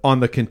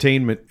the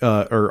containment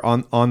or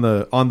on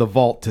the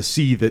vault to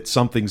see that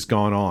something's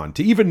gone on,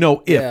 to even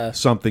know if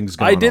something's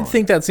gone on. I did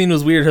think that scene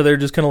was weird, how they're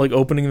just kind of like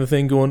opening the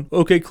thing going,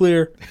 okay,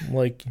 clear. I'm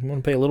like, you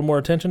want to pay a little more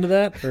attention to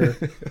that? Or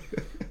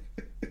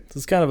this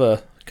is kind of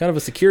a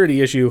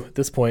security issue at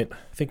this point.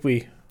 I think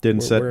we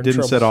didn't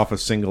set off a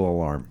single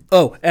alarm.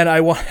 Oh, and I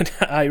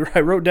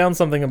wrote down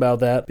something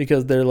about that,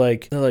 because they're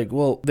like,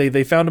 well,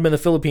 they found him in the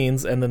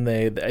Philippines, and then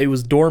it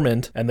was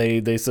dormant, and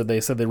they said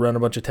they run a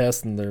bunch of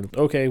tests, and they're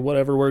okay,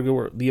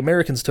 whatever. The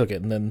Americans took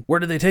it, and then where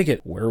did they take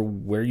it?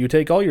 Where you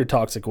take all your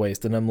toxic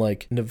waste? And I'm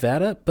like,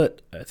 Nevada,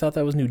 but I thought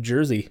that was New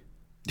Jersey.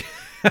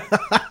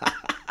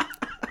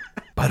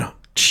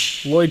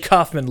 Lloyd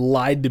Kaufman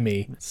lied to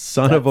me.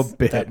 Son of a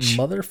bitch. That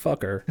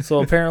motherfucker.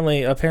 So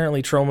apparently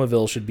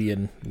Tromaville should be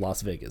in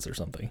Las Vegas or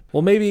something.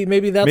 Well, maybe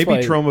that's why.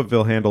 Maybe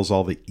Tromaville handles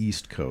all the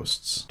East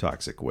Coast's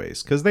toxic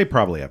waste, because they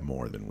probably have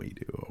more than we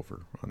do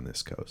over on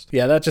this coast.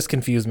 Yeah, that just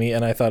confused me,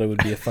 and I thought it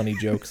would be a funny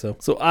joke. So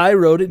I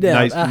wrote it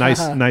down.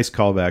 Nice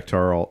callback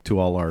to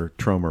all our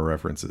Troma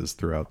references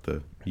throughout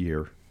the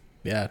year.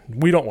 Yeah,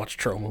 we don't watch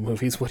Troma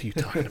movies. What are you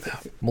talking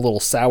about? I'm a little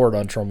soured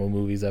on Troma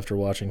movies after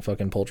watching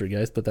fucking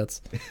Poltergeist, but that's...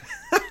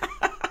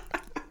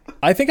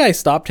 I think I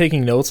stopped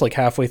taking notes like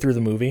halfway through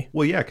the movie.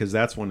 Well, yeah, because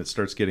that's when it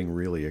starts getting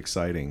really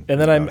exciting. And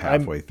then I'm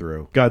halfway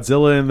through.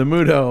 Godzilla and the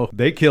Muto,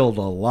 they killed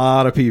a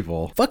lot of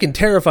people. Fucking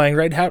terrifying,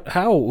 right?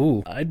 How?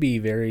 Ooh, I'd be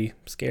very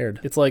scared.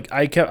 It's like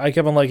I kept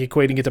on like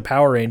equating it to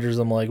Power Rangers.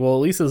 I'm like, well,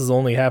 at least this is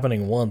only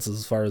happening once,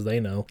 as far as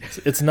they know.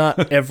 It's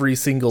not every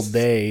single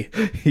day,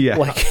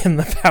 like in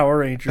the Power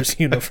Rangers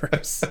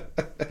universe.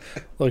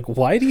 Like,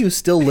 why do you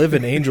still live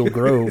in Angel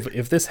Grove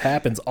if this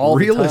happens all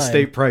the time? Real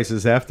estate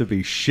prices have to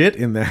be shit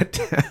in that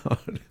town.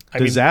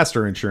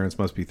 Disaster insurance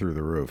must be through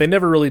the roof. They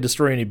never really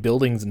destroy any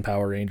buildings in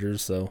Power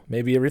Rangers, so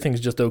maybe everything's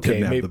just okay.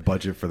 Didn't have the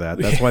budget for that.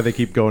 That's why they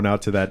keep going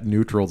out to that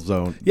neutral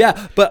zone.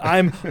 Yeah, but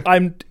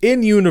I'm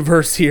in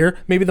universe here.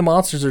 Maybe the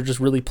monsters are just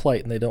really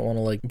polite and they don't want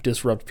to like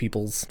disrupt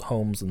people's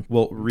homes and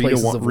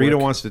Rita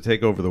wants to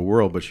take over the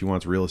world, but she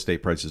wants real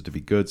estate prices to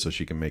be good so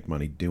she can make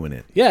money doing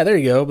it. Yeah, there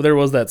you go. But there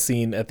was that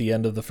scene at the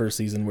end of the first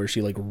season where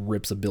she like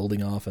rips a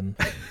building off and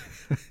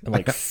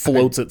like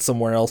floats it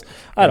somewhere else.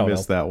 I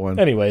missed that one.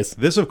 Anyways,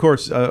 this of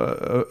course,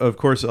 a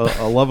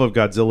love of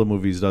Godzilla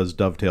movies does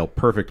dovetail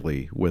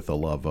perfectly with a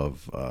love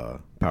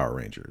of Power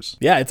Rangers.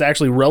 Yeah, it's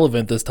actually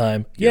relevant this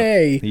time.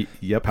 Yay!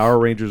 Yep, Power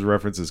Rangers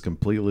reference is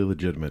completely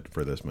legitimate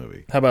for this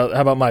movie. How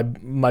about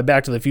my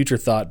Back to the Future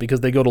thought, because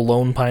they go to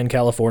Lone Pine,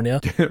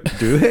 California.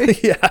 Do they?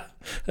 Yeah.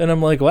 And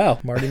I'm like, wow,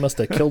 Marty must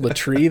have killed a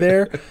tree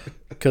there,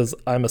 because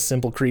I'm a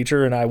simple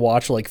creature and I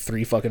watch like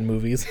 3 fucking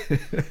movies.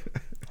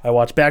 I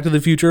watched Back to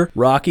the Future,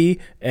 Rocky,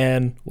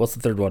 and what's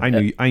the third one?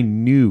 I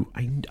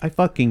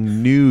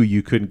fucking knew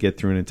you couldn't get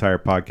through an entire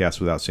podcast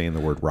without saying the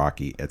word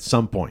Rocky at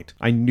some point.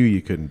 I knew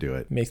you couldn't do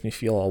it. Makes me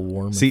feel all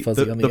warm and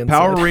fuzzy on the inside.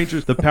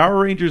 The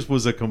Power Rangers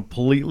was a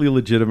completely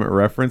legitimate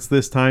reference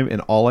this time,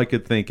 and all I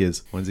could think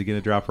is, when's he going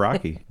to drop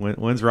Rocky?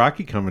 When's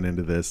Rocky coming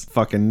into this?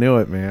 Fucking knew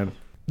it, man.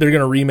 They're going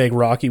to remake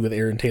Rocky with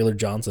Aaron Taylor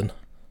Johnson.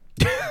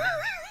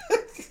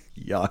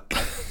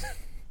 Yuck.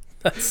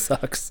 That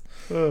sucks.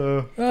 They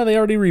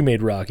already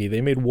remade Rocky.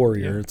 They made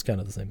Warrior. Yeah. It's kind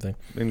of the same thing.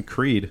 And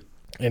Creed,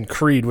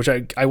 which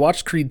I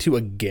watched Creed 2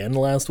 again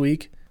last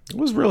week. It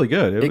was really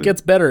good. It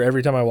gets better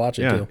every time I watch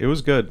it, too. It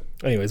was good.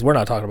 Anyways, we're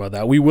not talking about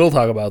that. We will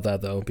talk about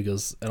that, though,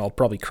 and I'll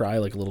probably cry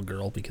like a little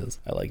girl because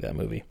I like that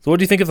movie. So what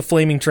do you think of the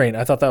flaming train?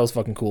 I thought that was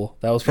fucking cool.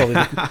 That was probably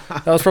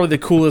the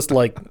coolest,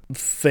 like,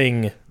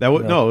 thing. It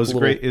was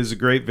great. It was a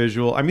great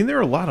visual. I mean, there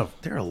are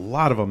a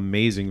lot of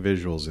amazing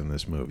visuals in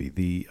this movie.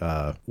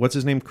 The what's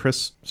his name?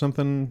 Chris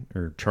something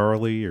or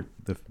Charlie or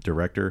the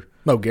director?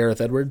 No, Gareth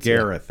Edwards.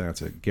 Gareth,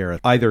 that's it.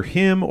 Gareth. Either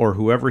him or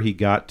whoever he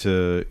got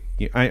to,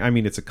 I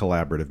mean, it's a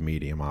collaborative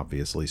medium,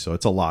 obviously, so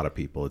it's a lot of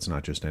people. It's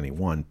not just any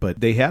one, but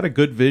they had a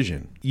good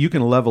vision. You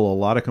can level a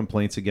lot of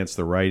complaints against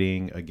the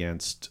writing,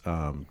 against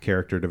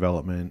character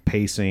development,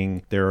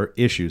 pacing. There are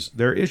issues.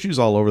 There are issues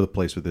all over the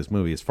place with this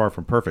movie. It's far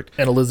from perfect.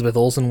 And Elizabeth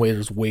Olsen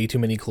wears way too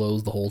many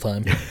clothes the whole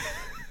time.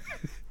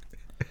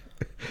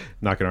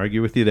 Not going to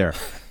argue with you there.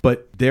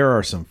 But there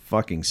are some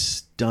fucking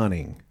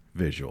stunning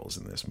visuals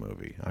in this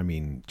movie. I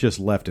mean, just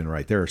left and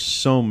right. There are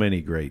so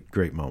many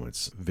great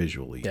moments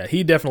visually. Yeah,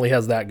 he definitely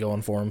has that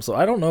going for him. So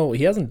I don't know.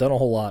 He hasn't done a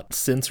whole lot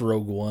since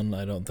Rogue One,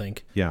 I don't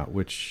think. Yeah,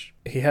 which...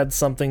 He had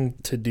something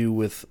to do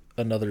with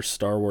another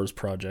Star Wars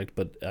project,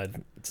 but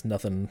it's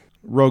nothing.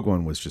 Rogue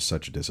One was just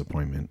such a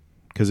disappointment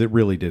because it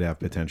really did have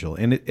potential.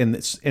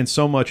 And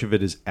so much of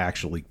it is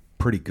actually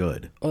pretty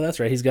good. Oh, that's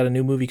right. He's got a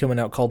new movie coming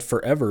out called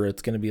Forever.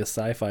 It's going to be a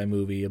sci-fi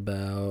movie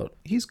about...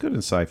 He's good in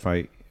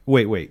sci-fi.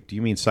 Wait. Do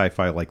you mean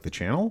sci-fi like the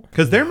channel?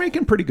 Because they're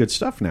making pretty good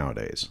stuff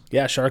nowadays.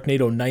 Yeah,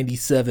 Sharknado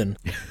 97.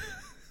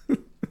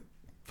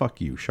 Fuck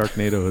you.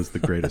 Sharknado is the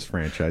greatest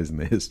franchise in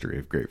the history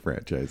of great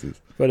franchises.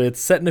 But it's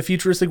set in a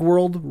futuristic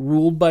world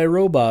ruled by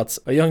robots.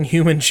 A young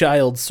human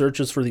child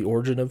searches for the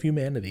origin of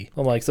humanity.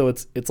 I'm like, so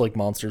it's like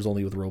Monsters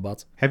only with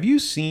robots. Have you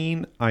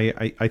seen,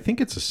 I think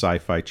it's a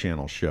Sci-Fi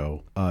Channel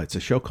show. It's a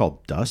show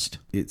called Dust.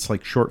 It's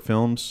like short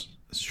films,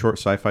 short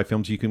sci-fi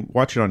films. You can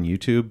watch it on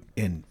YouTube,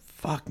 and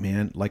fuck,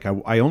 man. Like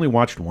I only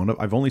watched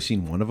I've only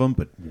seen one of them,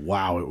 but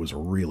wow, it was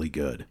really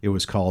good. It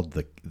was called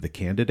The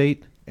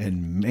Candidate,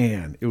 and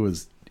man, it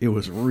was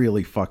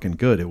really fucking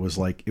good. It was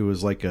like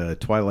a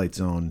Twilight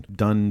Zone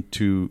done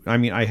to... I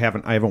mean, I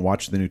haven't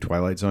watched the new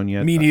Twilight Zone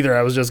yet. Me neither.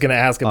 I was just going to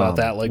ask about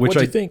that. Like, what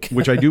do you think?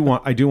 Which I do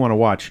want to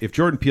watch. If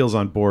Jordan Peele's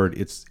on board,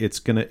 it's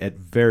going to at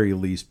very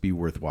least be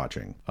worth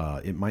watching.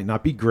 It might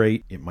not be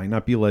great, it might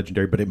not be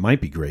legendary, but it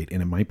might be great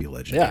and it might be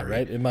legendary. Yeah,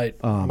 right. It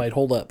might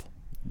hold up.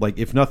 Like,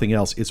 if nothing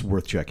else, it's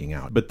worth checking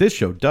out. But this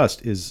show,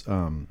 Dust, is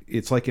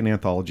it's like an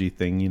anthology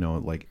thing, you know.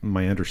 Like,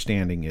 my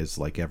understanding is,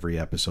 like, every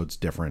episode's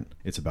different.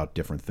 It's about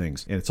different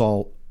things, and it's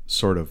all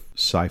sort of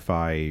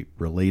sci-fi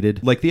related.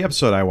 Like, the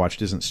episode I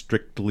watched isn't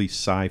strictly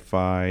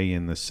sci-fi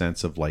in the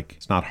sense of, like,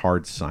 it's not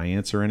hard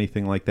science or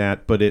anything like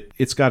that, but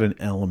it's got an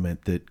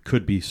element that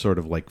could be sort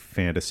of like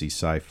fantasy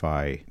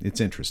sci-fi. It's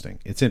interesting.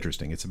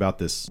 It's about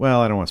this...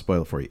 Well, I don't want to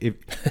spoil it for you.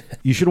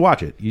 You should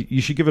watch it.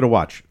 You should give it a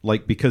watch,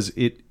 like, because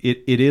it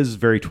is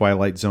very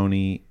Twilight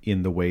Zone-y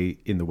in the way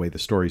the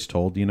story's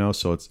told, you know.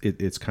 So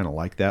it's kind of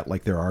like that.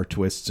 Like, there are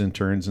twists and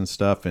turns and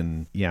stuff,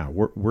 and yeah,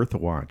 worth a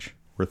watch.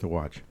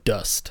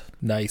 Dust.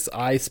 Nice.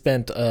 I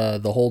spent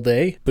the whole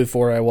day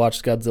before I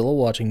watched Godzilla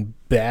watching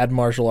bad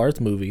martial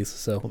arts movies.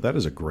 So well, that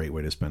is a great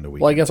way to spend a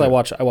week. Well, I guess I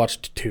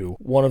watched two.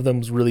 One of them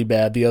was really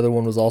bad. The other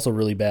one was also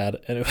really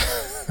bad. And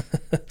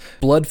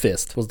Blood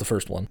Fist was the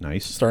first one.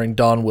 Nice. Starring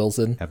Don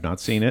Wilson. Have not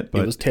seen it,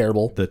 but it was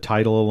terrible. The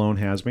title alone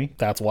has me.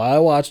 That's why I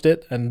watched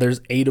it. And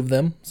there's 8 of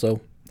them. So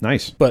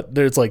nice. But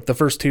there's like the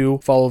first 2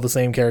 follow the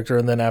same character,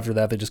 and then after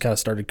that they just kind of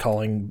started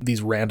calling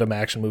these random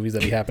action movies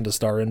that he happened to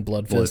star in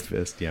Blood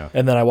Fist. Yeah.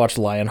 And then I watched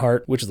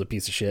Lionheart, which is a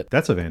piece of shit.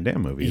 That's a Van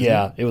Damme movie.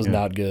 Yeah, it was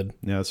not good.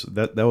 Yeah,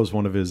 that was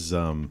one of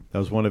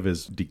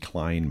his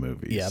decline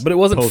movies. Yeah, but it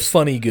wasn't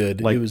funny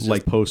good. Like, it was just,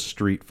 like post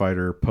Street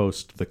Fighter,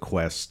 post The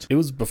Quest. It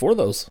was before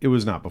those. It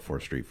was not before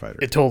Street Fighter.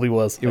 It totally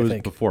was. It was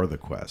before The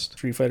Quest.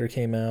 Street Fighter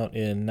came out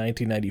in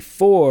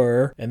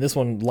 1994, and this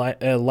one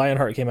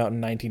Lionheart came out in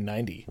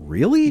 1990.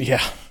 Really?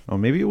 Yeah. Oh,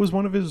 maybe it was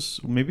one of his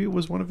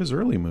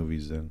early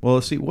movies then. Well,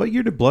 let's see. What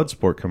year did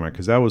Bloodsport come out?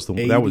 Because that was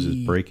his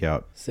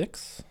breakout.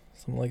 6,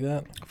 something like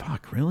that.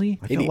 Fuck, really?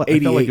 I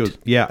 88. felt like it was.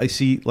 Yeah, I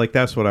see. Like,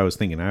 that's what I was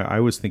thinking. I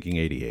was thinking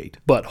 88.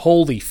 But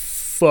holy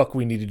fuck,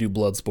 we need to do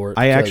Bloodsport.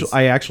 I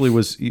actually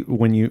was,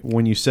 when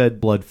you said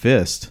Blood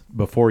Fist,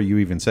 before you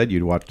even said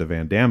you'd watched a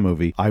Van Damme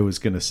movie, I was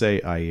gonna say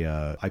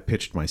I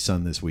pitched my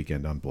son this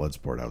weekend on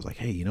Bloodsport. I was like,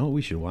 hey, you know what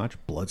we should watch?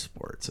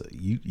 Bloodsport. So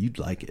you'd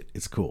like it.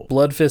 It's cool.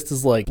 Blood Fist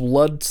is like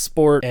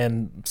Bloodsport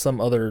and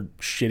some other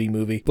shitty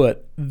movie,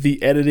 but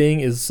the editing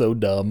is so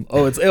dumb.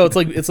 It's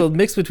like it's a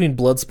mix between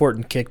Bloodsport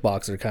and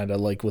Kickboxer, kind of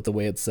like with the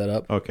way it's set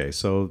up. Okay,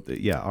 so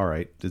yeah, all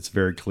right. It's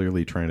very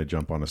clearly trying to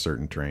jump on a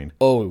certain train.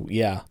 Oh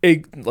yeah,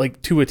 like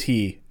to a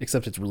T,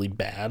 except it's really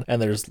bad,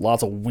 and there's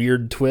lots of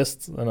weird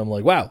twists, and I'm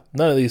like, wow,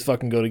 none of these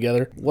fucking go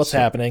together. What's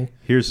happening?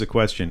 Here's the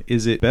question: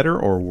 is it better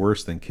or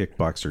worse than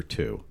Kickboxer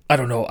 2? I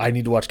don't know. I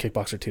need to watch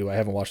Kickboxer 2. I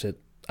haven't watched it.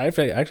 I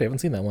actually haven't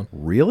seen that one.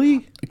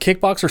 Really?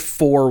 Kickboxer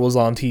 4 was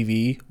on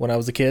TV when I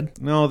was a kid.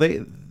 No,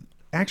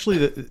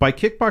 Actually, by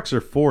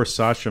Kickboxer 4,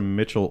 Sasha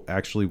Mitchell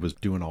actually was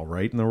doing all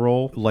right in the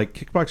role. Like,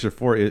 Kickboxer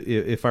 4,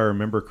 if I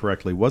remember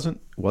correctly, wasn't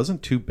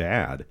too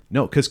bad.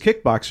 No, because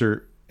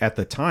Kickboxer at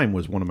the time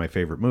was one of my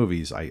favorite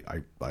movies. I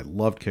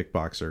loved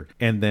Kickboxer.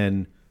 And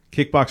then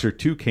Kickboxer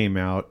 2 came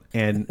out,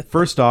 and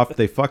first off,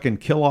 they fucking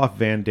kill off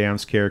Van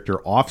Damme's character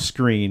off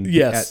screen.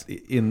 Yes.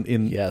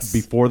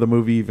 Before the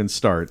movie even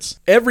starts.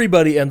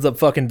 Everybody ends up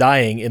fucking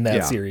dying in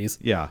that series.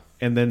 Yeah.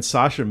 And then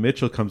Sasha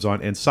Mitchell comes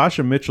on, and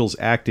Sasha Mitchell's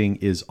acting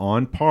is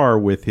on par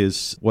with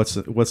his what's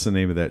the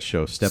name of that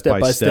show? Step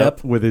by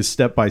Step, with his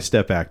Step by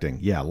Step acting.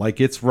 Yeah, like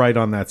it's right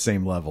on that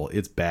same level.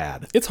 It's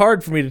bad. It's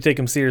hard for me to take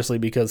him seriously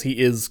because he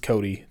is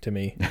Cody to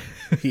me.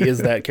 He is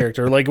that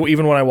character. Like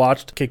even when I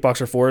watched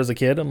Kickboxer 4 as a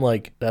kid, I'm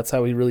like, that's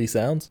how he really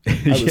sounds.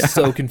 I was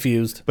so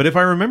confused. But if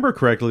I remember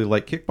correctly,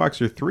 like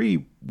Kickboxer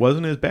 3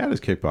 wasn't as bad as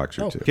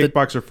Kickboxer 2.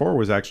 Kickboxer 4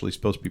 was actually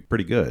supposed to be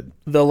pretty good.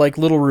 The like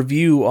little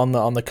review on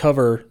the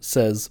cover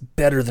says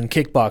better than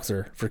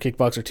Kickboxer for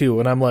Kickboxer 2,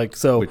 and I'm like,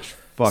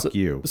 Fuck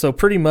you. So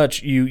pretty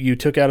much you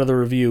took out of the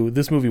review,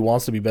 this movie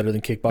wants to be better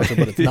than Kickboxer,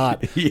 but it's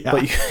not. Yeah,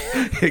 but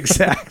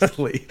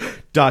exactly. ...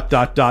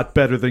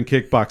 better than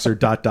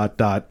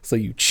Kickboxer ... So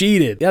you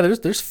cheated. Yeah,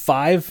 there's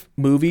 5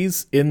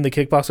 movies in the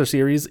Kickboxer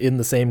series in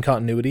the same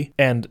continuity,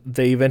 and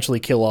they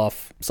eventually kill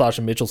off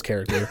Sasha Mitchell's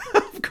character.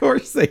 Of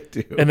course they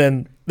do. And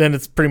then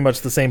it's pretty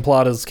much the same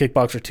plot as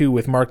Kickboxer 2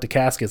 with Mark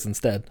Dacascos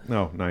instead.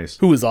 Oh, nice.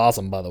 Who is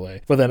awesome, by the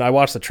way. But then I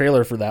watched the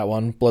trailer for that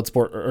one,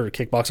 Bloodsport or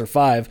Kickboxer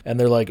 5, and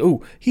they're like,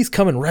 "Ooh, he's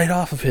coming right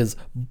off of his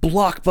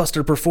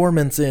blockbuster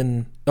performance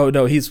in..." Oh,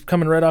 no, he's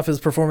coming right off his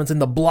performance in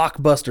the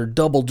blockbuster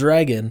Double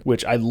Dragon,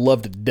 which I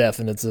loved to death,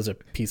 and it's such a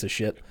piece of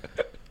shit.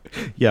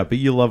 Yeah, but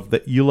you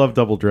love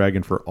Double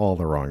Dragon for all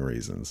the wrong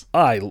reasons.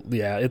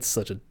 Yeah, it's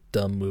such a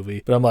dumb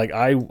movie. But I'm like,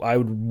 I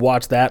would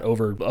watch that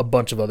over a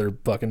bunch of other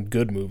fucking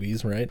good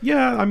movies, right?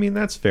 Yeah, I mean,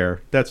 that's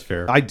fair. That's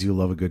fair. I do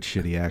love a good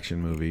shitty action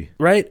movie.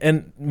 Right?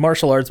 And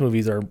martial arts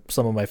movies are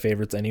some of my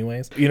favorites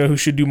anyways. You know who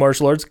should do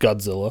martial arts?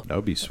 Godzilla. That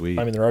would be sweet.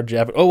 I mean, there are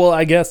Japanese... Oh, well,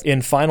 I guess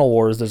in Final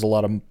Wars, there's a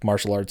lot of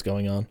martial arts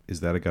going on. Is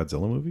that a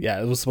Godzilla movie?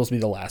 Yeah, it was supposed to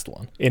be the last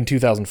one in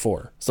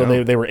 2004.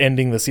 So they were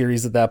ending the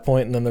series at that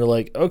point, and then they're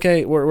like,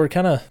 okay, we're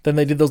kind of... Then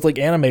they did those like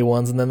anime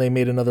ones, and then they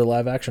made another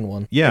live action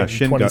one. Yeah, in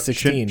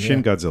 2016.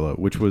 Shin Godzilla,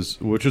 which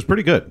was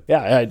pretty good.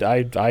 Yeah,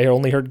 I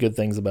only heard good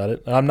things about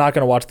it. I'm not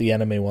going to watch the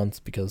anime ones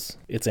because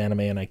it's anime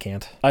and I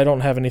can't. I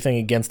don't have anything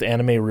against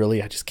anime,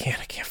 really. I just can't.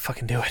 I can't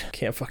fucking do it.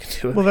 Can't fucking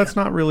do it. Well, that's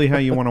not really how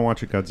you want to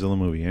watch a Godzilla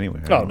movie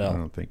anyway. No. I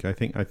don't think.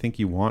 I think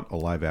you want a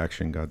live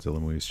action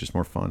Godzilla movie. It's just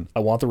more fun. I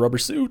want the rubber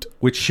suit.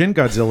 Which Shin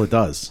Godzilla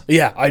does.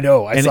 Yeah, I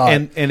know. I saw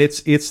it. And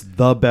it's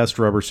the best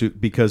rubber suit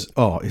because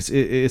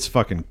it's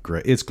fucking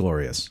great. It's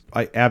glorious.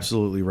 I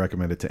absolutely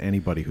recommend it to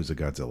anybody who's a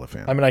Godzilla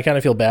fan. I mean, I kind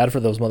of feel bad for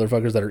those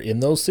motherfuckers that are in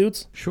those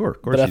suits. Sure,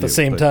 of course. But at the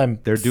same time,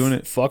 they're doing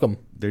it. Fuck them.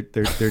 They're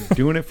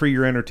doing it for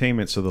your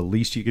entertainment, so the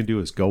least you can do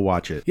is go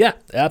watch it. Yeah,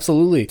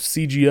 absolutely.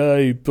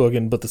 CGI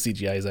fucking, but the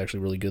CGI is actually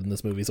really good in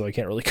this movie, so I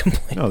can't really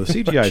complain. No, the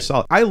CGI is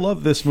solid. I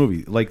love this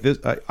movie. Like this,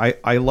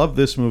 I love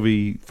this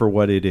movie for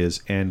what it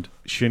is, and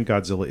Shin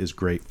Godzilla is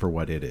great for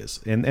what it is.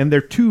 And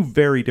they're two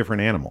very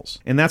different animals.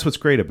 And that's what's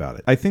great about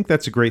it. I think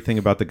that's a great thing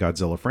about the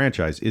Godzilla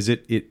franchise is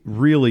it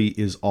really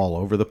is all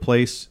over the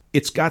place.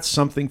 It's got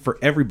something for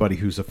everybody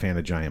who's a fan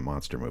of giant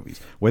monster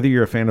movies. Whether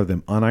you're a fan of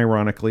them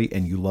unironically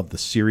and you love the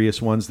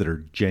serious ones that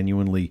are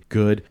genuinely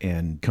good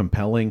and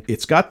compelling,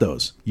 it's got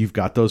those. You've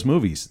got those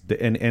movies.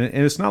 And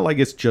it's not like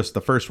it's just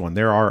the first one.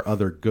 There are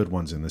other good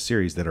ones in the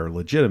series that are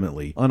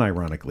legitimately,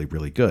 unironically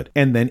really good.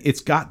 And then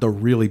it's got the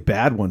really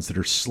bad ones that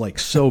are like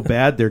so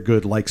bad they're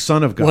good, like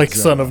Son of Godzilla. Like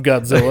Son of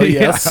Godzilla,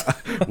 yes.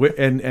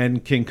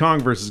 and King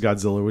Kong versus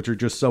Godzilla, which are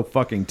just so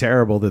fucking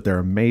terrible that they're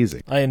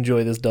amazing. I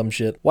enjoy this dumb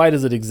shit. Why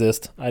does it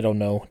exist? I don't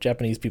know.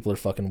 Japanese people are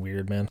fucking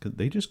weird, man.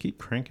 They just keep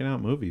cranking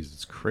out movies.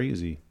 It's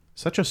crazy.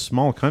 Such a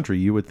small country,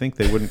 you would think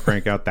they wouldn't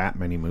crank out that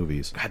many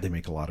movies. God, they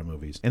make a lot of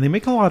movies. And they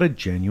make a lot of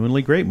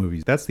genuinely great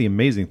movies. That's the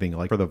amazing thing.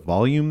 Like, for the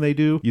volume they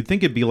do, you'd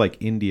think it'd be like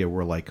India,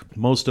 where, like,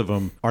 most of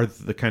them are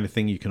the kind of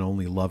thing you can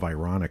only love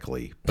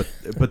ironically.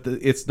 But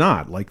it's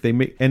not. Like, they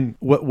make... And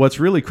what's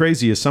really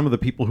crazy is some of the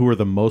people who are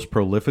the most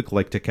prolific,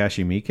 like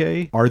Takashi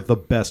Miike, are the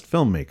best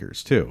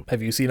filmmakers, too.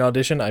 Have you seen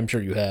Audition? I'm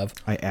sure you have.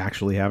 I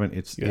actually haven't.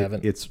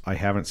 I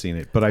haven't seen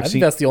it. But I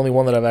think that's the only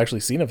one that I've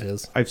actually seen of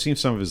his. I've seen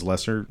some of his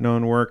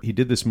lesser-known work. He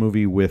did this movie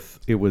with,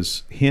 it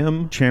was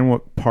him,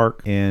 Chan-wook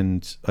Park,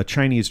 and a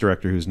Chinese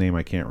director whose name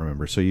I can't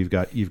remember. So you've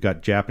got a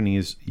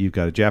Japanese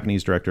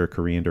director, a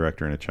Korean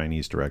director, and a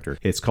Chinese director.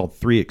 It's called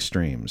Three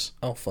Extremes.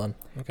 Oh, fun.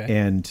 Okay.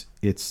 And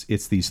it's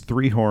these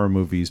 3 horror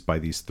movies by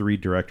these 3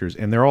 directors,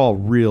 and they're all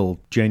real,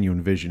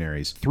 genuine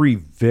visionaries. 3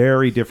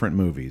 very different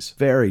movies,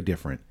 very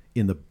different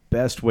in the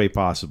best way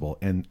possible,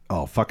 and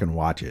fucking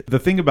watch it. The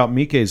thing about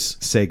Miike's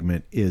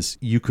segment is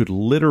you could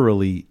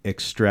literally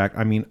extract,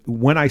 I mean,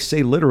 when I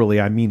say literally,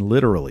 I mean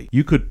literally.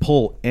 You could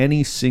pull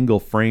any single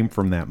frame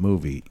from that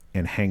movie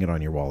and hang it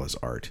on your wall as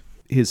art.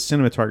 His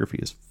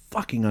cinematography is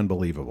fucking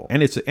unbelievable,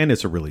 and it's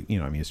a really,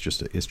 it's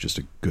just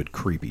a good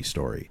creepy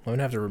story. I'm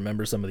gonna have to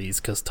remember some of these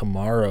because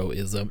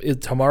tomorrow's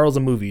a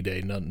movie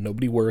day.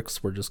 Nobody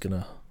works. We're just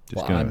gonna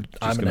I'm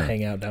gonna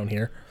hang out down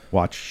here,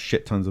 watch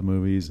shit tons of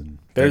movies and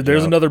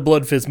There's another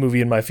Blood Fist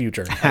movie in my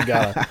future.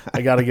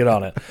 I gotta get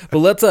on it. But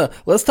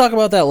let's talk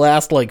about that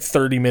last like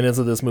 30 minutes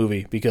of this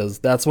movie, because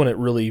that's when it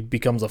really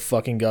becomes a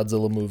fucking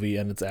Godzilla movie,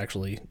 and it's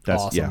actually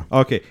awesome. Yeah.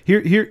 Okay.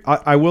 Here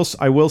I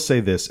will say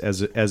this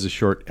as a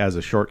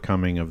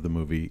shortcoming of the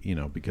movie,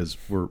 because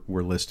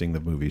we're listing the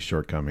movie's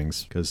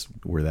shortcomings because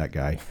we're that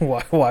guy.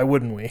 Why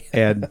wouldn't we?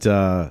 And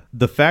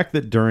the fact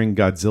that during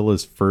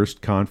Godzilla's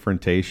first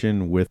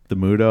confrontation with the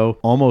Muto,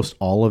 almost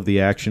all of the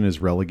action is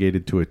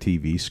relegated to a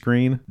TV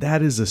screen.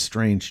 That is a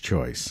strange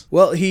choice.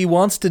 Well, he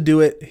wants to do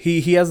it.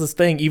 He has this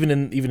thing, even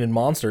in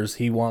Monsters,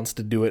 he wants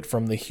to do it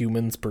from the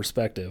human's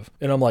perspective.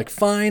 And I'm like,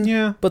 fine.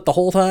 Yeah. But the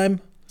whole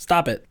time,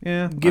 stop it.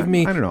 Yeah. Give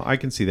me. I don't know. I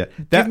can see that.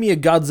 Give me a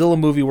Godzilla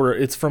movie where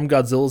it's from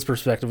Godzilla's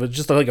perspective. It's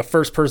just like a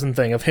first person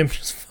thing of him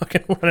just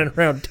fucking running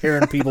around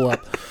tearing people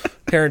up.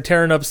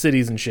 Tearing up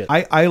cities and shit.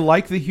 I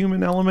like the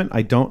human element.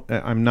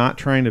 I'm not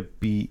trying to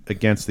be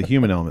against the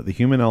human element. The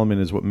human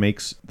element is what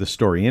makes the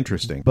story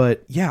interesting.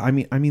 But yeah, I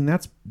mean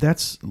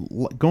that's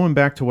going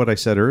back to what I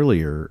said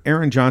earlier.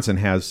 Aaron Johnson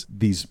has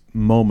these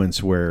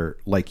moments where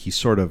like he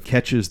sort of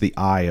catches the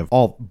eye of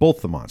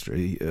both the monster,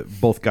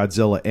 both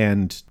Godzilla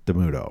and the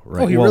Muto,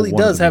 right? Oh, he really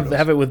does have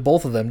it with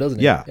both of them, doesn't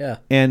he? Yeah. Yeah.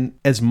 And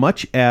as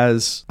much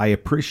as I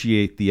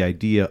appreciate the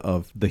idea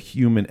of the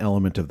human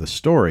element of the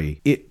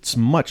story, it's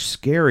much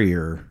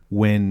scarier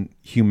when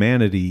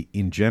humanity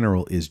in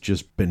general is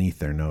just beneath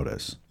their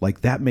notice. Like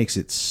that makes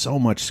it so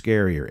much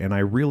scarier. And I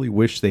really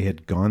wish they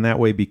had gone that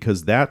way,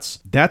 because that's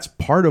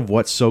part of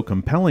what's so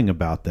compelling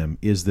about them,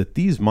 is that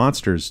these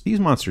monsters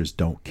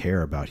don't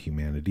care about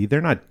humanity.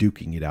 They're not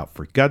duking it out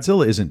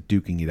Godzilla isn't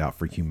duking it out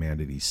for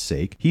humanity's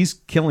sake. He's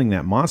killing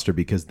that monster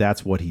because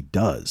that's what he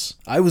does.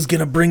 I was going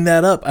to bring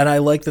that up, and I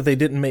like that they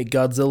didn't make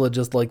Godzilla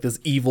just like this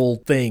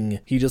evil thing.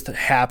 He just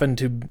happened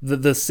to,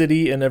 the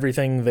city and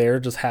everything there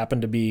just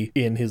happened to be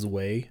in his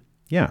way.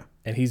 Yeah.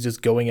 And he's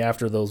just going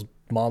after the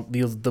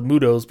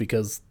Mutos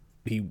because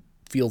he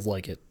feels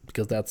like it,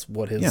 because that's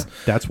what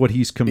that's what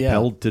he's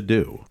compelled to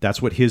do.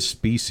 That's what his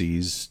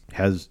species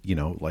has,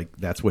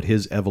 that's what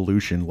his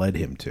evolution led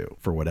him to,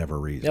 for whatever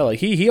reason. Yeah, like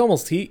he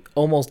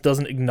almost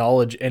doesn't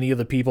acknowledge any of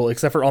the people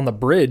except for on the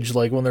bridge,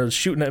 like when they're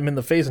shooting at him in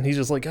the face, and he's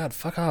just like, God,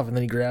 fuck off, and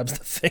then he grabs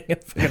the thing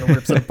and fucking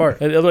rips it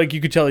apart. And like you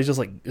could tell he's just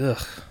like,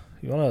 ugh.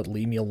 You want to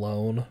leave me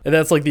alone? And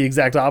that's like the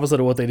exact opposite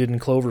of what they did in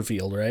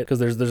Cloverfield, right? Because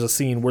there's a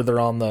scene where they're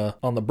on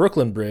the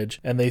Brooklyn Bridge,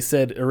 and they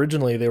said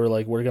originally they were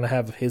like, we're gonna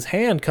have his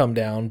hand come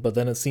down, but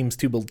then it seems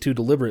too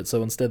deliberate,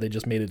 so instead they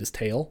just made it his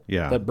tail.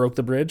 Yeah. That broke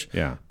the bridge.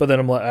 Yeah. But then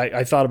I'm like,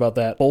 I thought about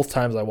that both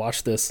times I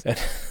watched this, and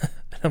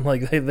I'm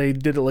like, they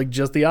did it like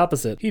just the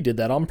opposite. He did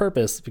that on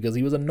purpose because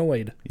he was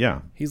annoyed.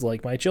 Yeah. He's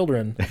like my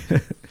children.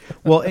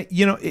 Well,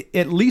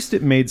 at least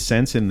it made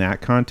sense in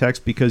that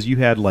context, because you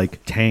had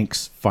like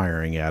tanks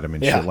firing at him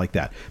and shit like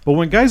that. But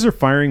when guys are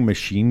firing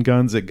machine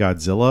guns at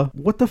Godzilla,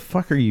 what the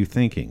fuck are you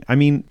thinking? I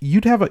mean,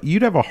 you'd have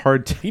a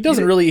hard time. He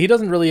doesn't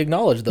really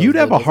acknowledge those. You'd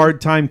have a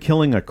hard time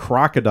killing a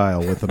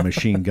crocodile with a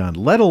machine gun,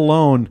 let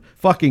alone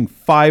fucking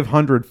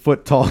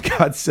 500-foot tall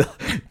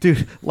Godzilla.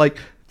 Dude, like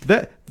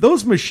that.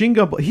 Those machine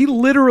gun, he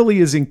literally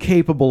is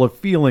incapable of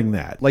feeling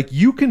that. Like,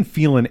 you can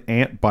feel an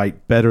ant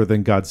bite better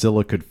than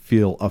Godzilla could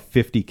feel a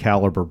 50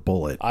 caliber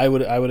bullet. I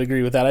would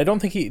agree with that. I don't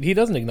think he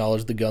doesn't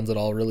acknowledge the guns at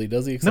all, really,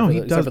 does he?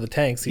 Except for the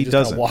tanks. He just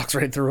kind of walks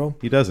right through them.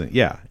 He doesn't,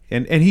 yeah.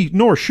 And he,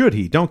 nor should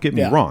he, don't get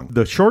me wrong.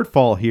 The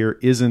shortfall here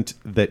isn't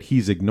that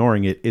he's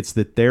ignoring it, it's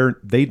that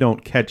they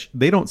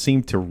don't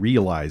seem to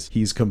realize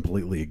he's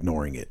completely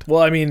ignoring it.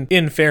 Well, I mean,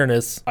 in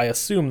fairness, I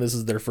assume this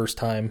is their first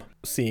time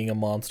seeing a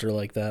monster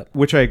like that.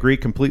 Which I agree,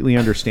 completely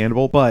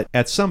understandable, but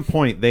at some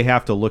point they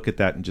have to look at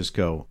that and just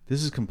go,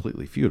 this is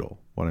completely futile,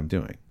 what I'm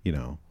doing,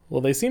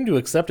 Well, they seem to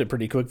accept it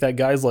pretty quick. That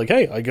guy's like,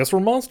 hey, I guess we're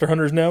monster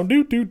hunters now.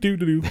 Do.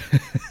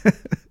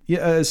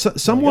 Yeah,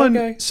 someone,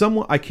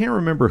 I can't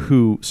remember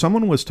who,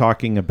 someone was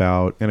talking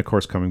about, and of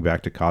course coming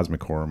back to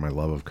cosmic horror, my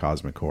love of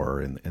cosmic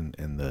horror and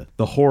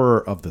the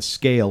horror of the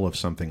scale of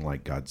something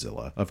like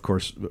Godzilla. Of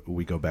course,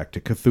 we go back to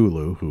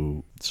Cthulhu,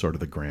 who sort of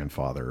the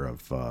grandfather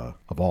of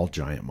all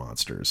giant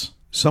monsters.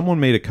 Someone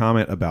made a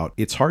comment about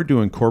it's hard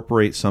to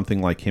incorporate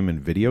something like him in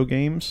video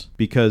games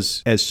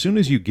because as soon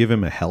as you give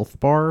him a health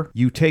bar,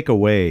 you take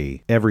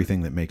away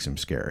everything that makes him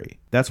scary.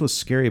 That's what's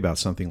scary about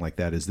something like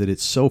that, is that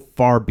it's so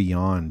far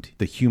beyond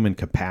the human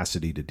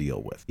capacity to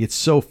deal with. It's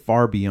so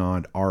far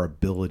beyond our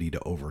ability to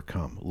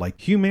overcome. Like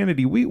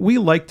humanity, we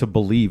like to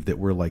believe that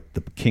we're like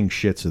the king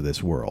shits of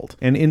this world.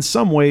 And in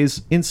some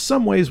ways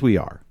we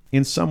are.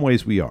 In some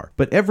ways we are.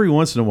 But every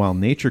once in a while,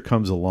 nature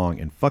comes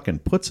along and fucking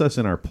puts us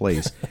in our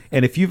place.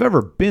 And if you've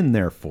ever been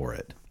there for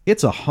it,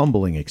 it's a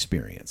humbling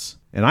experience.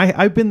 And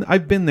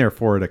I've been there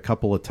for it a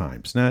couple of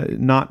times.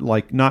 Not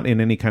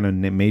in any kind of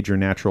major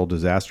natural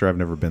disaster. I've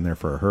never been there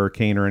for a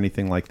hurricane or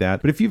anything like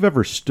that. But if you've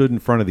ever stood in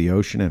front of the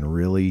ocean and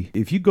really,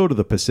 if you go to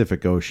the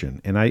Pacific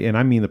Ocean, and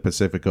I mean the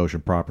Pacific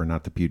Ocean proper,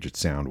 not the Puget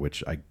Sound,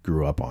 which I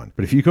grew up on.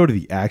 But if you go to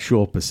the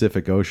actual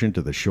Pacific Ocean,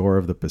 to the shore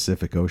of the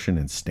Pacific Ocean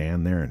and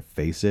stand there and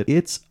face it,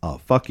 it's a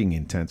fucking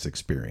intense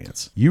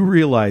experience. You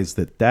realize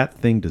that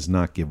thing does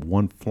not give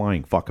one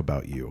flying fuck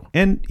about you.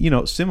 And,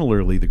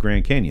 similarly, the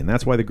Grand Canyon.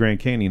 That's why the Grand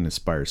Canyon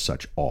inspires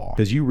such awe.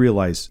 Because you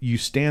realize, you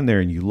stand there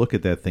and you look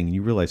at that thing and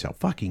you realize how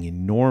fucking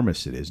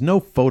enormous it is. No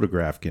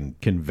photograph can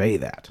convey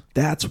that.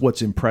 That's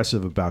what's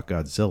impressive about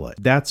Godzilla.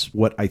 That's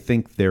what I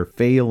think they're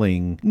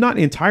failing, not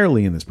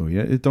entirely in this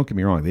movie. Don't get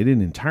me wrong. They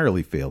didn't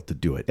entirely fail to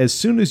do it. As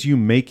soon as you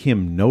make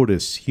him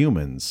notice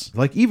humans,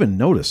 like even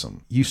notice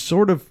them, you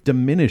sort of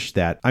diminish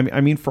that.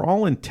 I mean, for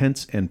all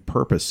intents and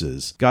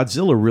purposes,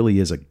 Godzilla really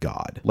is a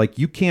god. Like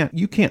you can't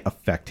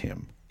affect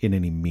him in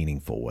any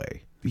meaningful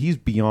way. He's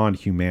beyond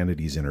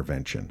humanity's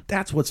intervention.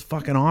 That's what's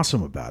fucking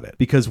awesome about it.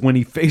 Because when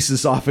he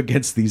faces off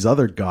against these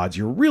other gods,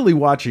 you're really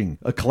watching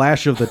a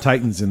Clash of the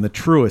Titans in the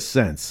truest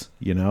sense,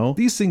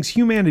 These things,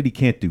 humanity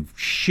can't do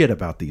shit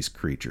about these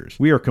creatures.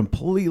 We are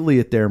completely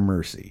at their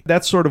mercy.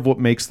 That's sort of what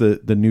makes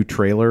the new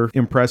trailer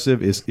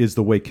impressive is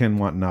the way Ken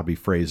Watanabe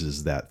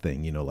phrases that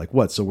thing, like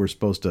what? So we're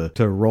supposed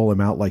to roll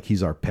him out like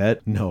he's our pet?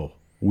 No.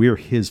 We're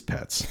his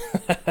pets.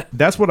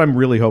 That's what I'm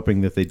really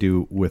hoping that they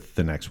do with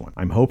the next one.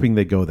 I'm hoping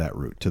they go that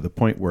route to the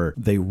point where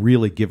they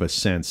really give a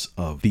sense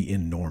of the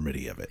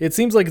enormity of it. It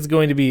seems like it's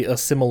going to be a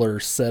similar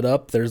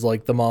setup. There's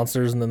like the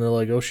monsters, and then they're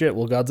like, oh shit,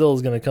 well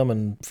Godzilla's going to come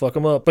and fuck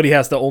them up. But he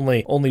has to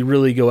only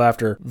really go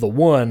after the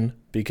one,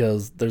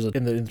 because there's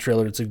in the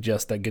trailer it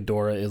suggests that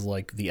Ghidorah is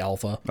like the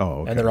alpha.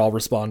 Oh, okay. And they're all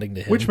responding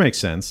to him. Which makes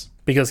sense.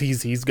 Because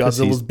he's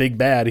Godzilla's big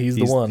bad. He's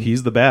the one.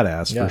 He's the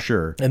badass, for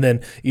sure. And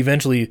then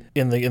eventually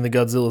in the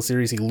Godzilla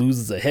series, he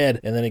loses a head,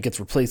 and then it gets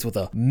replaced with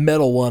a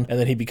metal one, and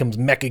then he becomes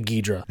Mecha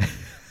Ghidra.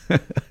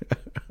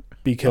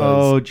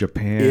 Because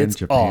Japan,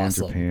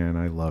 awesome. Japan,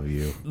 I love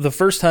you. The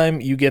first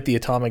time you get the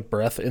atomic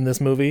breath in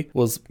this movie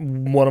was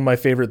one of my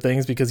favorite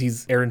things,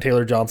 because Aaron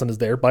Taylor Johnson is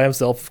there by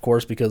himself, of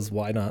course, because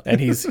why not? And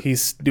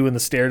he's doing the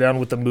stare down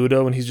with the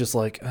Muto, and he's just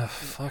like,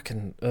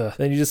 fucking.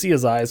 Then you just see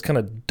his eyes kind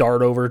of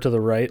dart over to the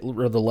right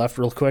or the left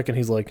real quick, and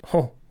he's like,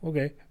 oh,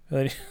 okay.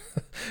 And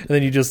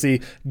then you just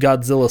see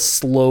Godzilla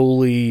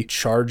slowly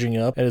charging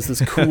up, and it's this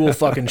cool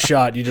fucking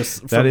shot. You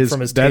just from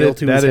his tail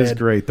to his head. That is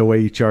great. The way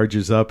he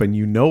charges up, and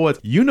you know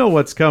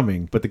what's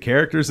coming, but the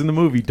characters in the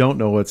movie don't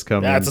know what's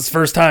coming. That's his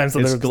first time, so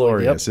it's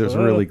glorious. Like, yep. It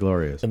was really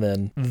glorious. And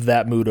then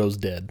that Muto's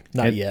dead.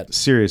 Not yet.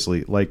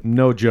 Seriously, like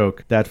no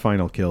joke. That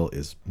final kill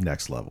is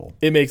next level.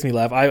 It makes me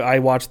laugh. I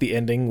watched the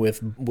ending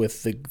with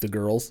the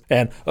girls,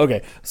 and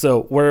okay,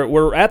 so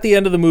we're at the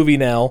end of the movie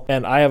now,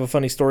 and I have a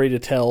funny story to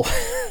tell.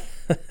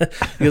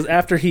 Because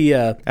after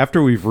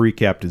we've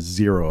recapped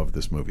 0 of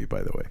this movie,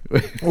 by the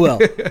way. Well,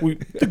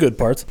 the good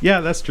parts.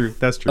 Yeah, that's true.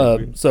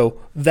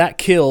 So that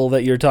kill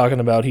that you're talking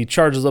about, he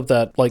charges up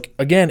that, like,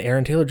 again,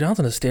 Aaron Taylor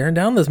Johnson is staring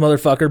down this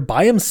motherfucker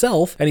by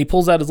himself, and he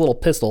pulls out his little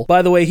pistol.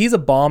 By the way, he's a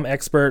bomb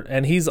expert,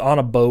 and he's on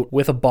a boat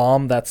with a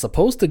bomb that's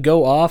supposed to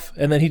go off,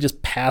 and then he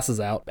just passes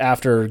out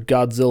after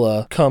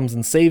Godzilla comes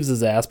and saves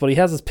his ass. But he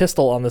has his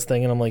pistol on this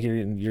thing, and I'm like,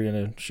 you're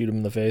gonna shoot him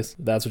in the face?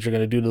 That's what you're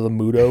gonna do to the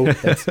Muto?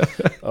 That's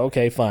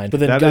okay, fine.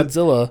 But then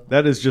Godzilla,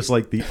 that is just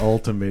like the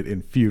ultimate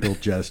in futile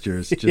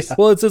gestures. Just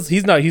well, it's just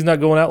he's not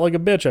going out like a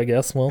bitch, I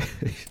guess. Well,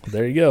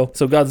 there you go.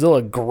 So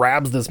Godzilla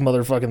grabs this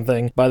motherfucking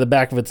thing by the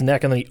back of its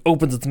neck, and then he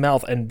opens its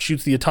mouth and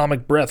shoots the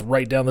atomic breath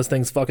right down this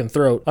thing's fucking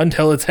throat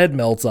until its head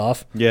melts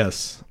off.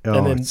 Yes. Oh,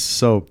 and then, it's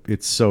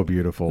so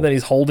beautiful. And then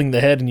he's holding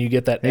the head, and you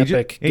get that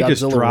epic Godzilla roar. He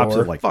just drops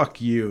it like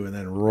 "fuck you," and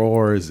then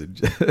roars.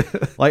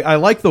 Like I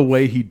like the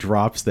way he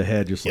drops the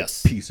head, just like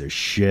piece of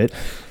shit.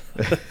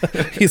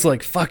 He's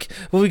like, fuck.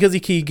 Well, because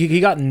he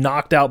got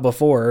knocked out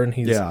before, and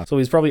so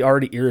he's probably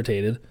already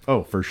irritated.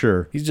 Oh, for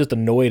sure. He's just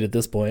annoyed at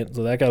this point.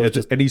 So that guy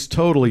was and he's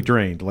totally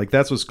drained. Like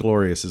that's what's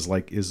glorious is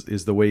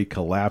the way he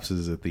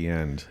collapses at the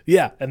end.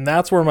 Yeah, and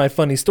that's where my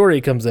funny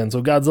story comes in.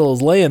 So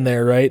Godzilla's laying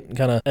there, right?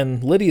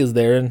 And Lydia's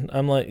there, and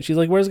she's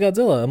like, where's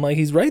Godzilla? I'm like,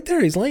 he's right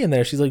there. He's laying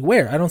there. She's like,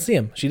 where? I don't see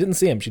him. She didn't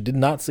see him. She did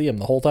not see him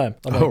the whole time.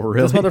 I'm like,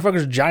 really? This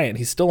motherfucker's giant.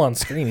 He's still on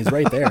screen. He's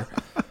right there.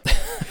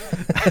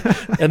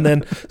 And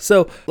then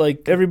so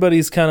like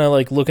everybody's kind of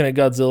like looking at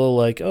Godzilla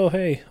like, oh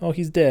hey, oh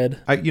he's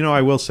dead.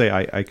 I will say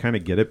I kind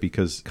of get it,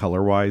 because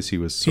color wise he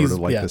was sort of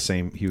like the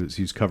same.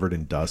 He's covered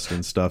in dust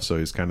and stuff, so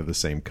he's kind of the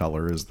same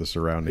color as the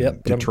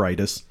surrounding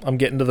detritus. I'm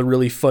getting to the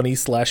really funny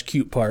 /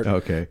 cute part.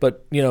 Okay,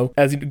 but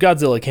as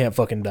Godzilla can't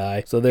fucking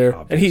die, so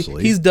and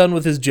he's done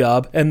with his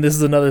job. And this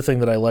is another thing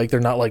that I like. They're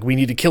not like, we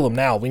need to kill him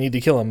now, we need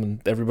to kill him,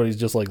 and everybody's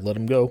just like, let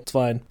him go, it's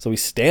fine. So he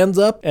stands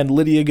up, and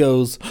Lydia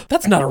goes,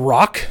 that's not a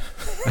rock.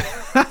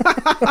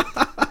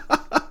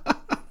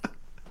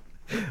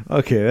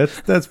 Okay,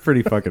 that's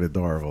pretty fucking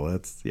adorable.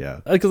 That's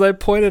yeah. Because I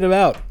pointed him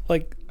out.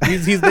 Like,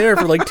 he's there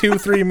for like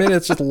 2-3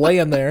 minutes just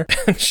laying there.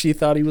 And she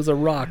thought he was a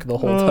rock the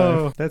whole time.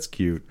 Oh, that's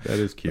cute. That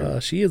is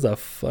cute. She is a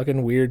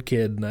fucking weird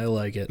kid, and I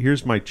like it.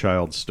 Here's my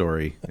child's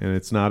story, and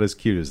it's not as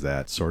cute as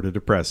that. Sort of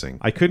depressing.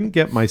 I couldn't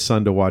get my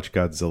son to watch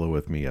Godzilla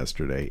with me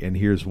yesterday, and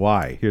here's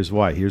why. Here's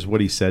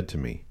what he said to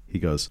me. He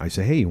goes, I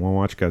say, hey, you want to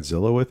watch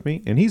Godzilla with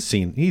me? And he's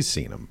seen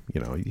him.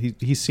 You know,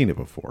 he's seen it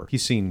before.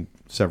 He's seen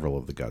several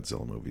of the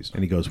Godzilla movies.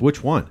 And he goes,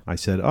 which one? I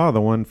said, oh,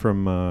 the one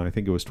from, I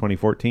think it was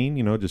 2014,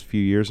 you know, just a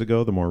few years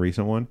ago, the more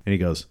recent one. And he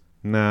goes,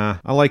 nah,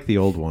 I like the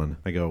old one.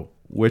 I go,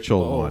 which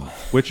old one?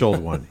 Which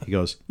old one? He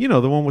goes, you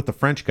know, the one with the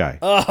French guy.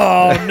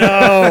 Oh,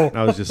 no.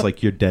 I was just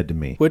like, you're dead to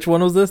me. Which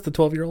one was this? The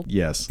 12-year-old?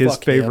 Yes. His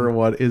favorite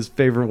one is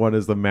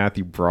the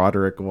Matthew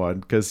Broderick one,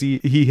 because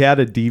he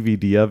had a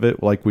DVD of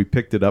it. Like, we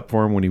picked it up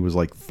for him when he was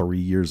like 3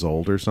 years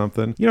old or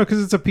something. You know,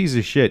 because it's a piece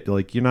of shit.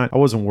 Like, I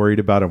wasn't worried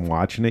about him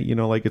watching it. You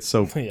know, like, it's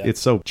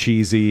so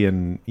cheesy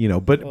and, you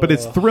know, but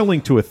it's thrilling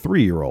to a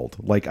 3-year-old.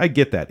 Like, I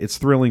get that. It's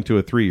thrilling to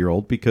a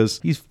 3-year-old because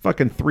he's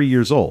fucking 3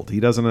 years old.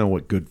 He doesn't know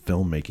what good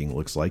filmmaking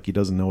looks like. He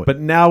doesn't know it. But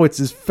now it's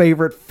his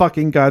favorite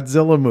fucking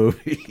Godzilla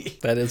movie.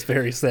 That is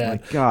very sad.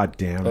 Like, God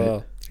damn it.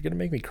 You're going to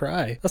make me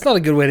cry. That's not a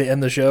good way to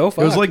end the show.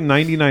 Fuck. It was like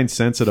 99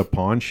 cents at a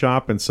pawn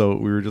shop, and so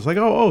we were just like,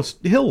 oh,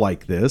 he'll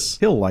like this.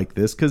 He'll like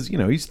this because, you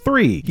know, he's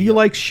 3. He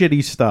likes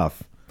shitty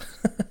stuff.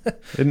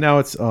 And now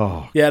it's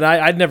yeah, and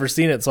I'd never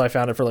seen it, so I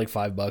found it for like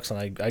 $5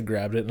 and I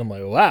grabbed it and I'm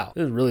like, wow,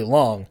 this is really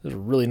long. This is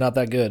really not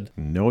that good.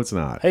 No, it's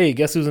not. Hey,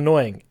 guess who's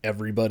annoying?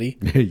 Everybody.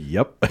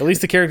 Yep. At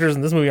least the characters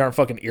in this movie aren't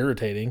fucking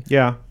irritating.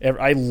 Yeah.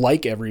 I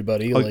like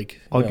everybody.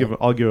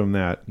 I'll give them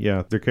that.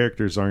 Yeah, their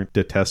characters aren't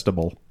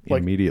detestable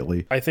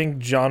immediately. I think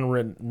Jean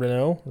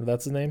Reno,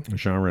 that's his name.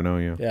 Jean Reno,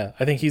 yeah. Yeah,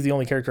 I think he's the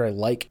only character I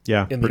like.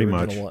 Yeah, in pretty the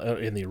much.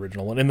 in the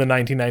original one, in the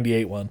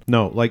 1998 one.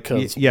 No, like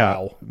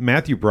wow.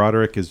 Matthew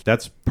Broderick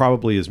that's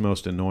probably his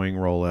most annoying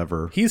role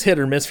ever. He's hit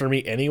or miss for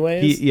me,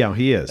 anyways.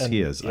 He is. And,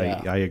 he is.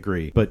 Yeah. I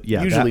agree. But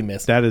yeah, usually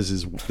that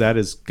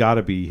has got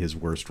to be his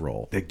worst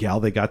role. The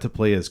gal they got to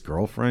play his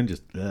girlfriend,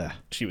 just ugh.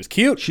 She was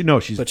cute. She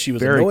was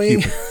very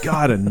annoying. Cute.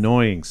 God,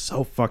 annoying,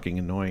 so fucking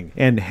annoying.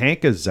 And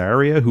Hank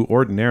Azaria, who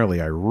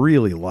ordinarily I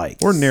really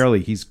like.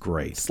 Ordinarily, he's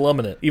great.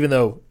 Slumming it, even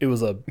though it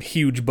was a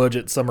huge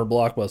budget summer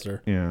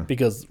blockbuster. Yeah.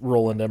 Because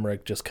Roland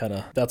Emmerich just kind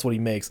of, that's what he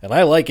makes. And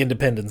I like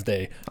Independence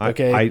Day.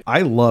 Okay.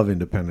 I love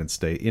Independence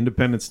Day.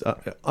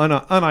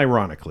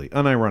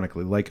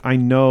 Unironically. Like, I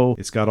know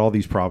it's got all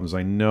these problems.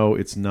 I know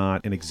it's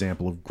not an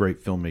example of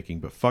great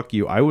filmmaking, but fuck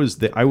you. I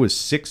was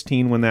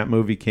 16 when that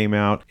movie came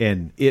out,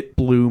 and it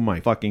blew my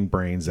fucking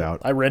brains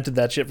out. I rented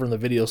that shit from the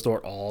video store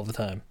all the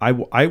time.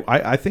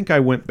 I think I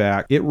went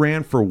back. It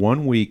ran for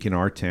 1 week in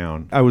our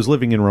town. I was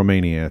living in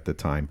Romania at the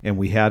time, and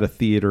we had a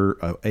theater,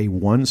 a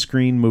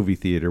one-screen movie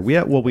theater. We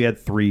had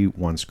 3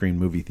 one-screen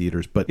movie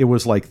theaters, but it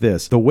was like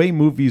this. The way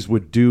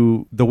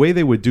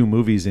they would do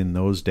movies in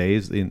those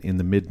days, in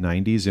the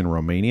mid-90s in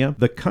Romania,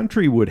 the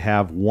country would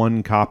have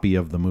 1 copy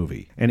of the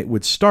movie, and it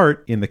would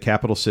start in the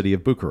capital city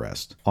of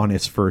Bucharest. On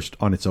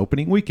its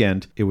opening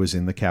weekend, it was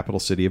in the capital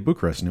city of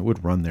Bucharest, and it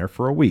would run there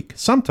for a week.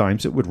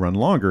 Sometimes it would run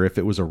longer if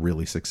it was a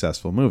really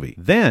successful movie.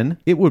 Then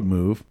it would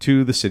move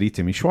to the city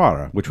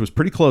Timișoara, which was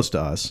pretty close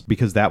to us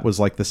because that was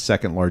like the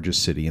 2nd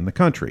largest city in the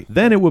country.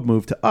 Then it would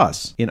move to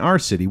us in our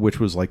city, which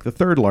was like the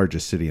 3rd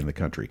largest city in the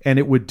country. And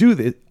it would do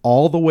that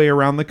all the way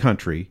around the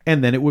country,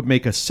 and then it would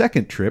make a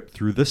second trip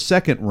through the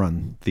 2nd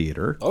run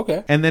theater.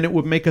 Okay. And then it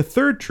would make a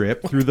 3rd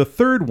trip through the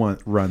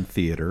 3rd run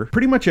theater.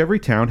 Pretty much every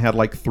town had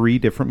like 3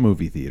 different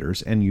movie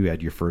theaters, and you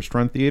had your 1st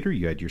run theater,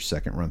 you had your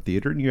 2nd run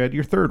theater, and you had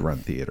your 3rd run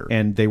theater.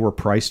 And they were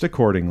priced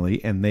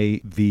accordingly, and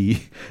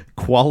the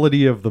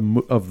quality of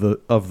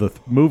the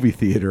movie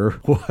theater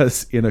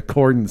was in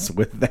accordance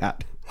with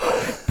that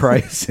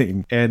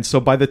pricing. And so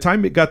by the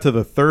time it got to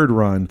the 3rd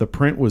run, the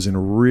print was in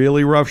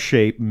really rough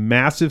shape.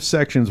 Massive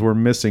sections were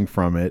missing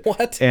from it.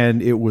 What?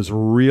 And it was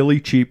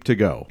really cheap to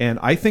go. And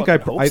I think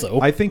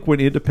I think when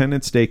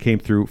Independence Day came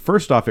through,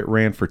 first off, it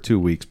ran for 2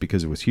 weeks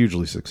because it was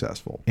hugely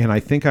successful. And I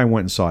think I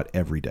went and saw it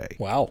every day.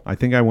 Wow. I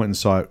think I went and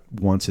saw it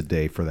once a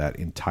day for that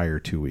entire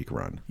 2-week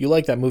run. You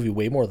like that movie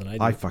way more than I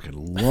do. I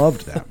fucking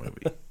loved that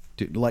movie.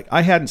 Dude, like,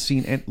 I hadn't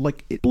seen, and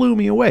like, it blew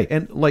me away.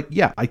 And like,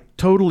 yeah, I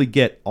totally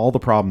get all the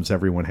problems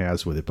everyone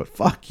has with it, but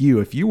fuck you.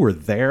 If you were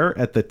there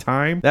at the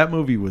time, that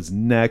movie was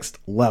next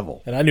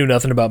level. And I knew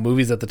nothing about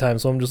movies at the time,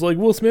 so I'm just like,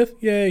 Will Smith,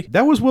 yay.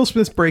 That was Will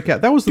Smith's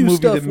breakout. That was the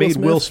movie that made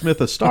Will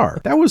Smith a star.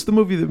 That was the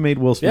movie that made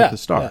Will Smith a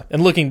star. Yeah.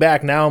 And looking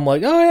back now, I'm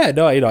like, oh yeah,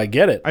 no, I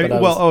get it. But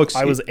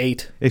I was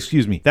 8.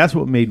 Excuse me. That's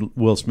what made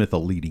Will Smith a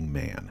leading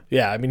man.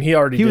 Yeah, I mean, he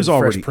was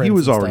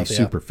already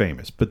super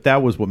famous, but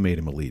that was what made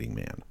him a leading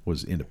man,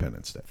 was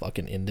Independence Day.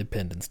 Fucking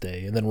Independence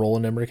Day. And then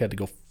Roland Emmerich had to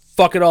go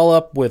fuck it all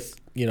up with,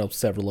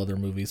 several other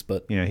movies,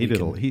 but yeah,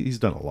 he's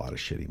done a lot of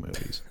shitty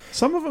movies.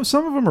 Some of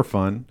them are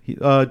fun.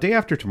 Day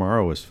After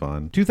Tomorrow was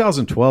fun.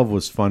 2012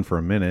 was fun for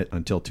a minute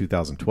until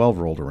 2012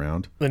 rolled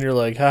around. Then you're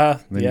like, huh?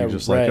 And then you're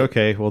just like,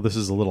 okay, well, this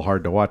is a little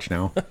hard to watch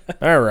now.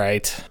 All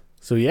right.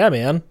 So yeah,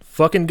 man,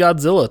 fucking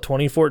Godzilla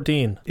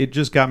 2014. It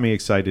just got me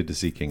excited to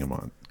see King of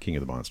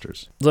the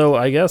Monsters. So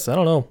I guess, I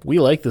don't know, we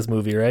like this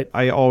movie, right?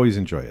 I always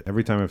enjoy it.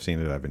 Every time I've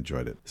seen it, I've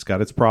enjoyed it. It's got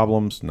its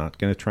problems. Not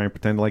going to try and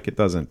pretend like it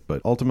doesn't, but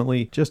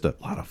ultimately, just a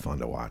lot of fun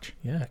to watch.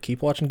 Yeah,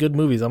 keep watching good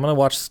movies. I'm gonna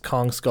watch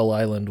Kong Skull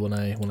Island when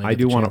I I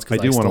do want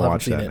to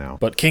watch that it. now.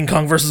 But King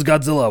Kong vs.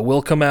 Godzilla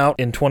will come out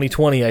in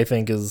 2020, I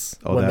think, is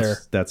when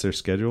that's their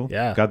schedule.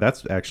 Yeah, God,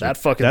 that's soon?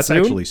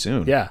 actually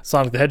soon. Yeah,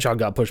 Sonic the Hedgehog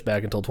got pushed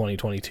back until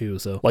 2022.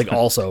 So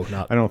also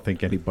not. I don't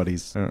think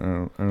anybody's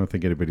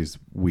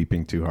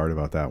weeping too hard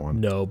about that one.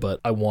 No,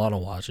 but I want to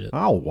watch it.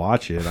 I'll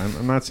watch it.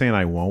 I'm not saying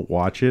I won't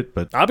watch it,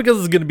 but not because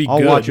it's going to be I'll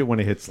good. watch it when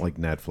it hits like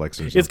Netflix or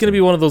something. It's going to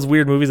be one of those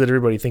weird movies that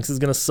everybody thinks is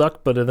going to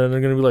suck, but then they're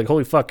going to be like,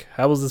 holy fuck,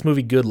 how was this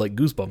movie good? Like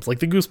Goosebumps. Like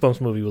the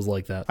Goosebumps movie was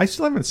like that. I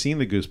still haven't seen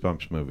the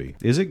Goosebumps movie.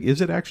 Is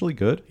it actually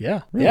good?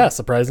 Yeah. Really? Yeah,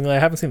 surprisingly. I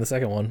haven't seen the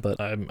second one,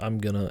 but I'm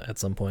going to at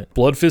some point.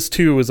 Blood Fist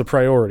 2 is a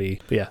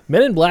priority. But yeah,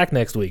 Men in Black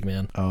next week,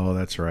 man. Oh,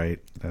 that's right.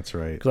 That's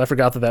right. Because I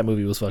forgot that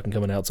movie was fucking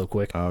coming out so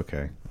quick.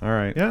 Okay. All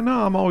right. Yeah,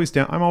 no, I'm always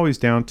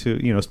down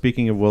to,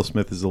 speaking of Will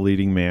Smith as a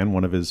leading man,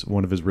 one of his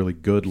really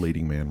good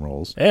leading man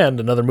roles. And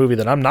another movie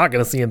that I'm not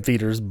going to see in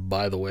theaters,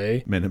 by the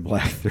way. Men in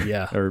Black.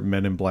 Yeah. Or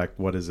Men in Black,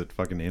 what is it?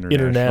 Fucking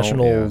international.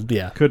 International,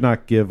 yeah. Could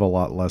not give a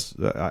lot less.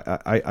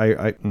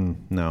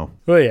 No.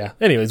 Well, yeah.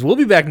 Anyways, we'll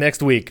be back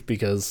next week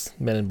because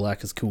Men in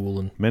Black is cool.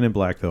 And Men in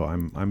Black, though,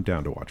 I'm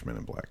down to watch Men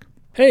in Black.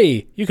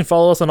 Hey, you can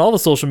follow us on all the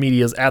social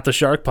medias at The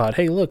Shark Pod.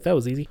 Hey, look, that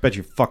was easy. Bet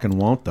you fucking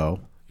won't, though.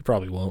 You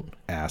probably won't.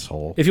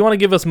 Asshole. If you want to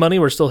give us money,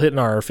 we're still hitting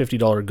our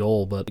 $50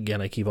 goal, but again,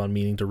 I keep on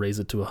meaning to raise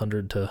it to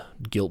 $100 to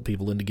guilt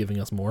people into giving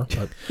us more.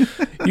 But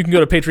you can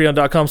go to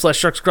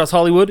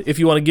patreon.com/sharksacrosshollywood if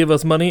you want to give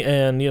us money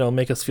and,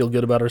 make us feel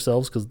good about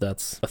ourselves, because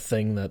that's a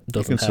thing that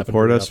doesn't happen. You can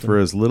support very us often. for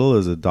as little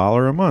as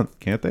 $1 a month,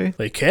 can't they?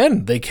 They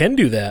can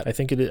do that. I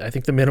think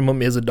the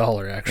minimum is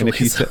 $1, actually.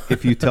 And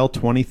if you tell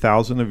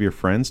 20,000 of your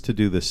friends to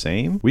do the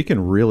same, we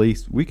can really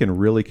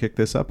kick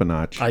this up a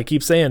notch. I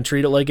keep saying,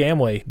 treat it like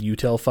Amway. You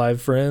tell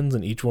 5 friends,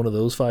 and each one of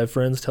those 5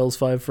 friends tells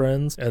 5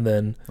 friends, and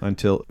then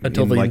until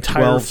the like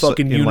entire 12,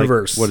 fucking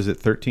universe. What is it,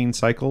 13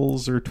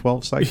 cycles or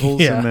 12 cycles?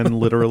 Yeah. And then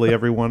literally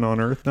everyone on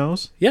Earth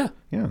knows? Yeah.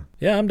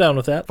 Yeah, I'm down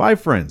with that. 5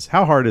 friends.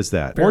 How hard is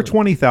that? Barely. Or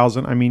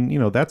 20,000. I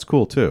mean, that's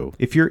cool too.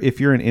 If you're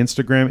an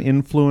Instagram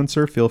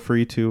influencer, feel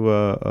free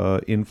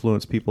to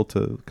influence people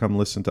to come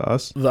listen to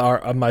us.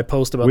 My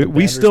post about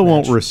we still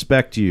won't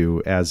respect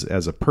you as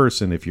a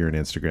person if you're an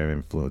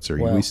Instagram influencer.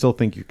 Well, we still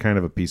think you're kind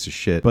of a piece of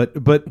shit.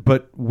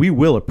 But we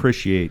will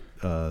appreciate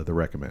the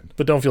recommend.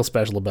 But don't feel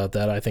special about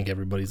that. I think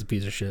everybody's a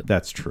piece of shit.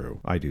 That's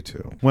true. I do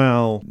too.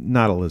 Well,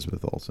 not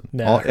Elizabeth Olsen.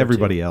 Nah,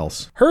 everybody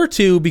else. Her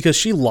too, because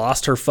she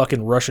lost her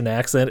fucking Russian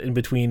accent in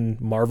between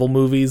Marvel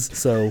movies.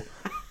 So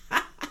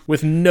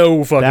with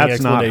no fucking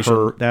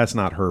explanation. That's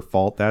not her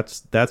fault. That's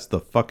the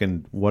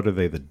fucking, what are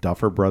they, the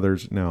Duffer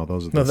Brothers? No,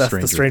 those are that's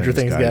the Stranger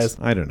Things guys.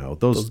 I don't know.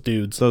 Those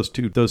dudes. Those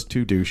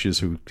two douches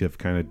who have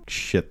kind of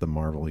shit the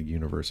Marvel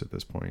universe at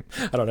this point.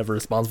 I don't ever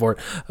respond for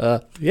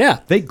it. Yeah.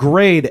 They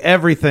grade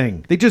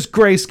everything. They just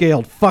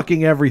grayscaled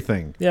fucking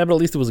everything. Yeah, but at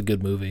least it was a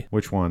good movie.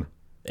 Which one?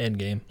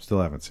 Endgame.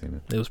 Still haven't seen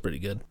it. It was pretty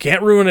good.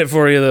 Can't ruin it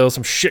for you though.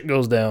 Some shit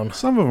goes down.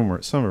 Some of them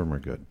are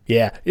good.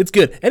 Yeah, it's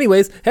good.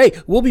 Anyways, hey,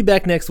 we'll be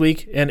back next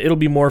week, and it'll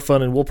be more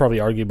fun, and we'll probably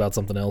argue about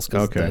something else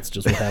because that's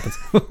just what happens.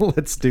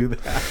 Let's do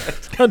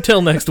that.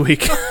 Until next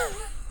week.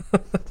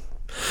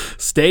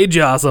 Stay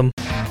jawsome.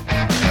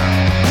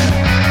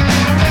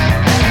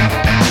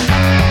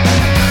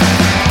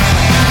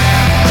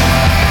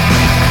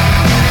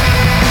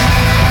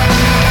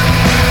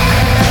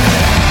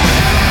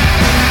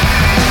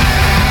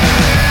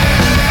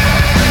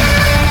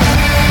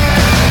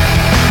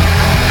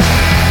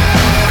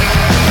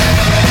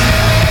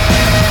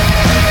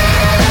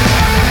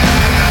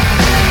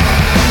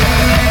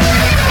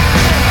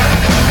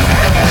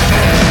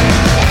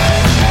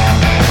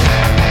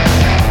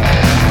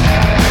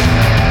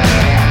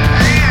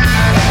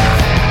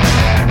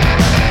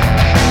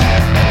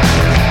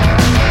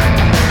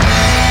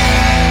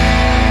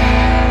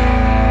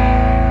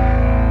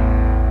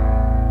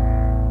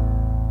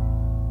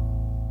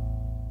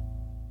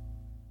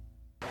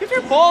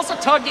 Balls a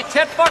tug, you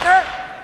tit fucker!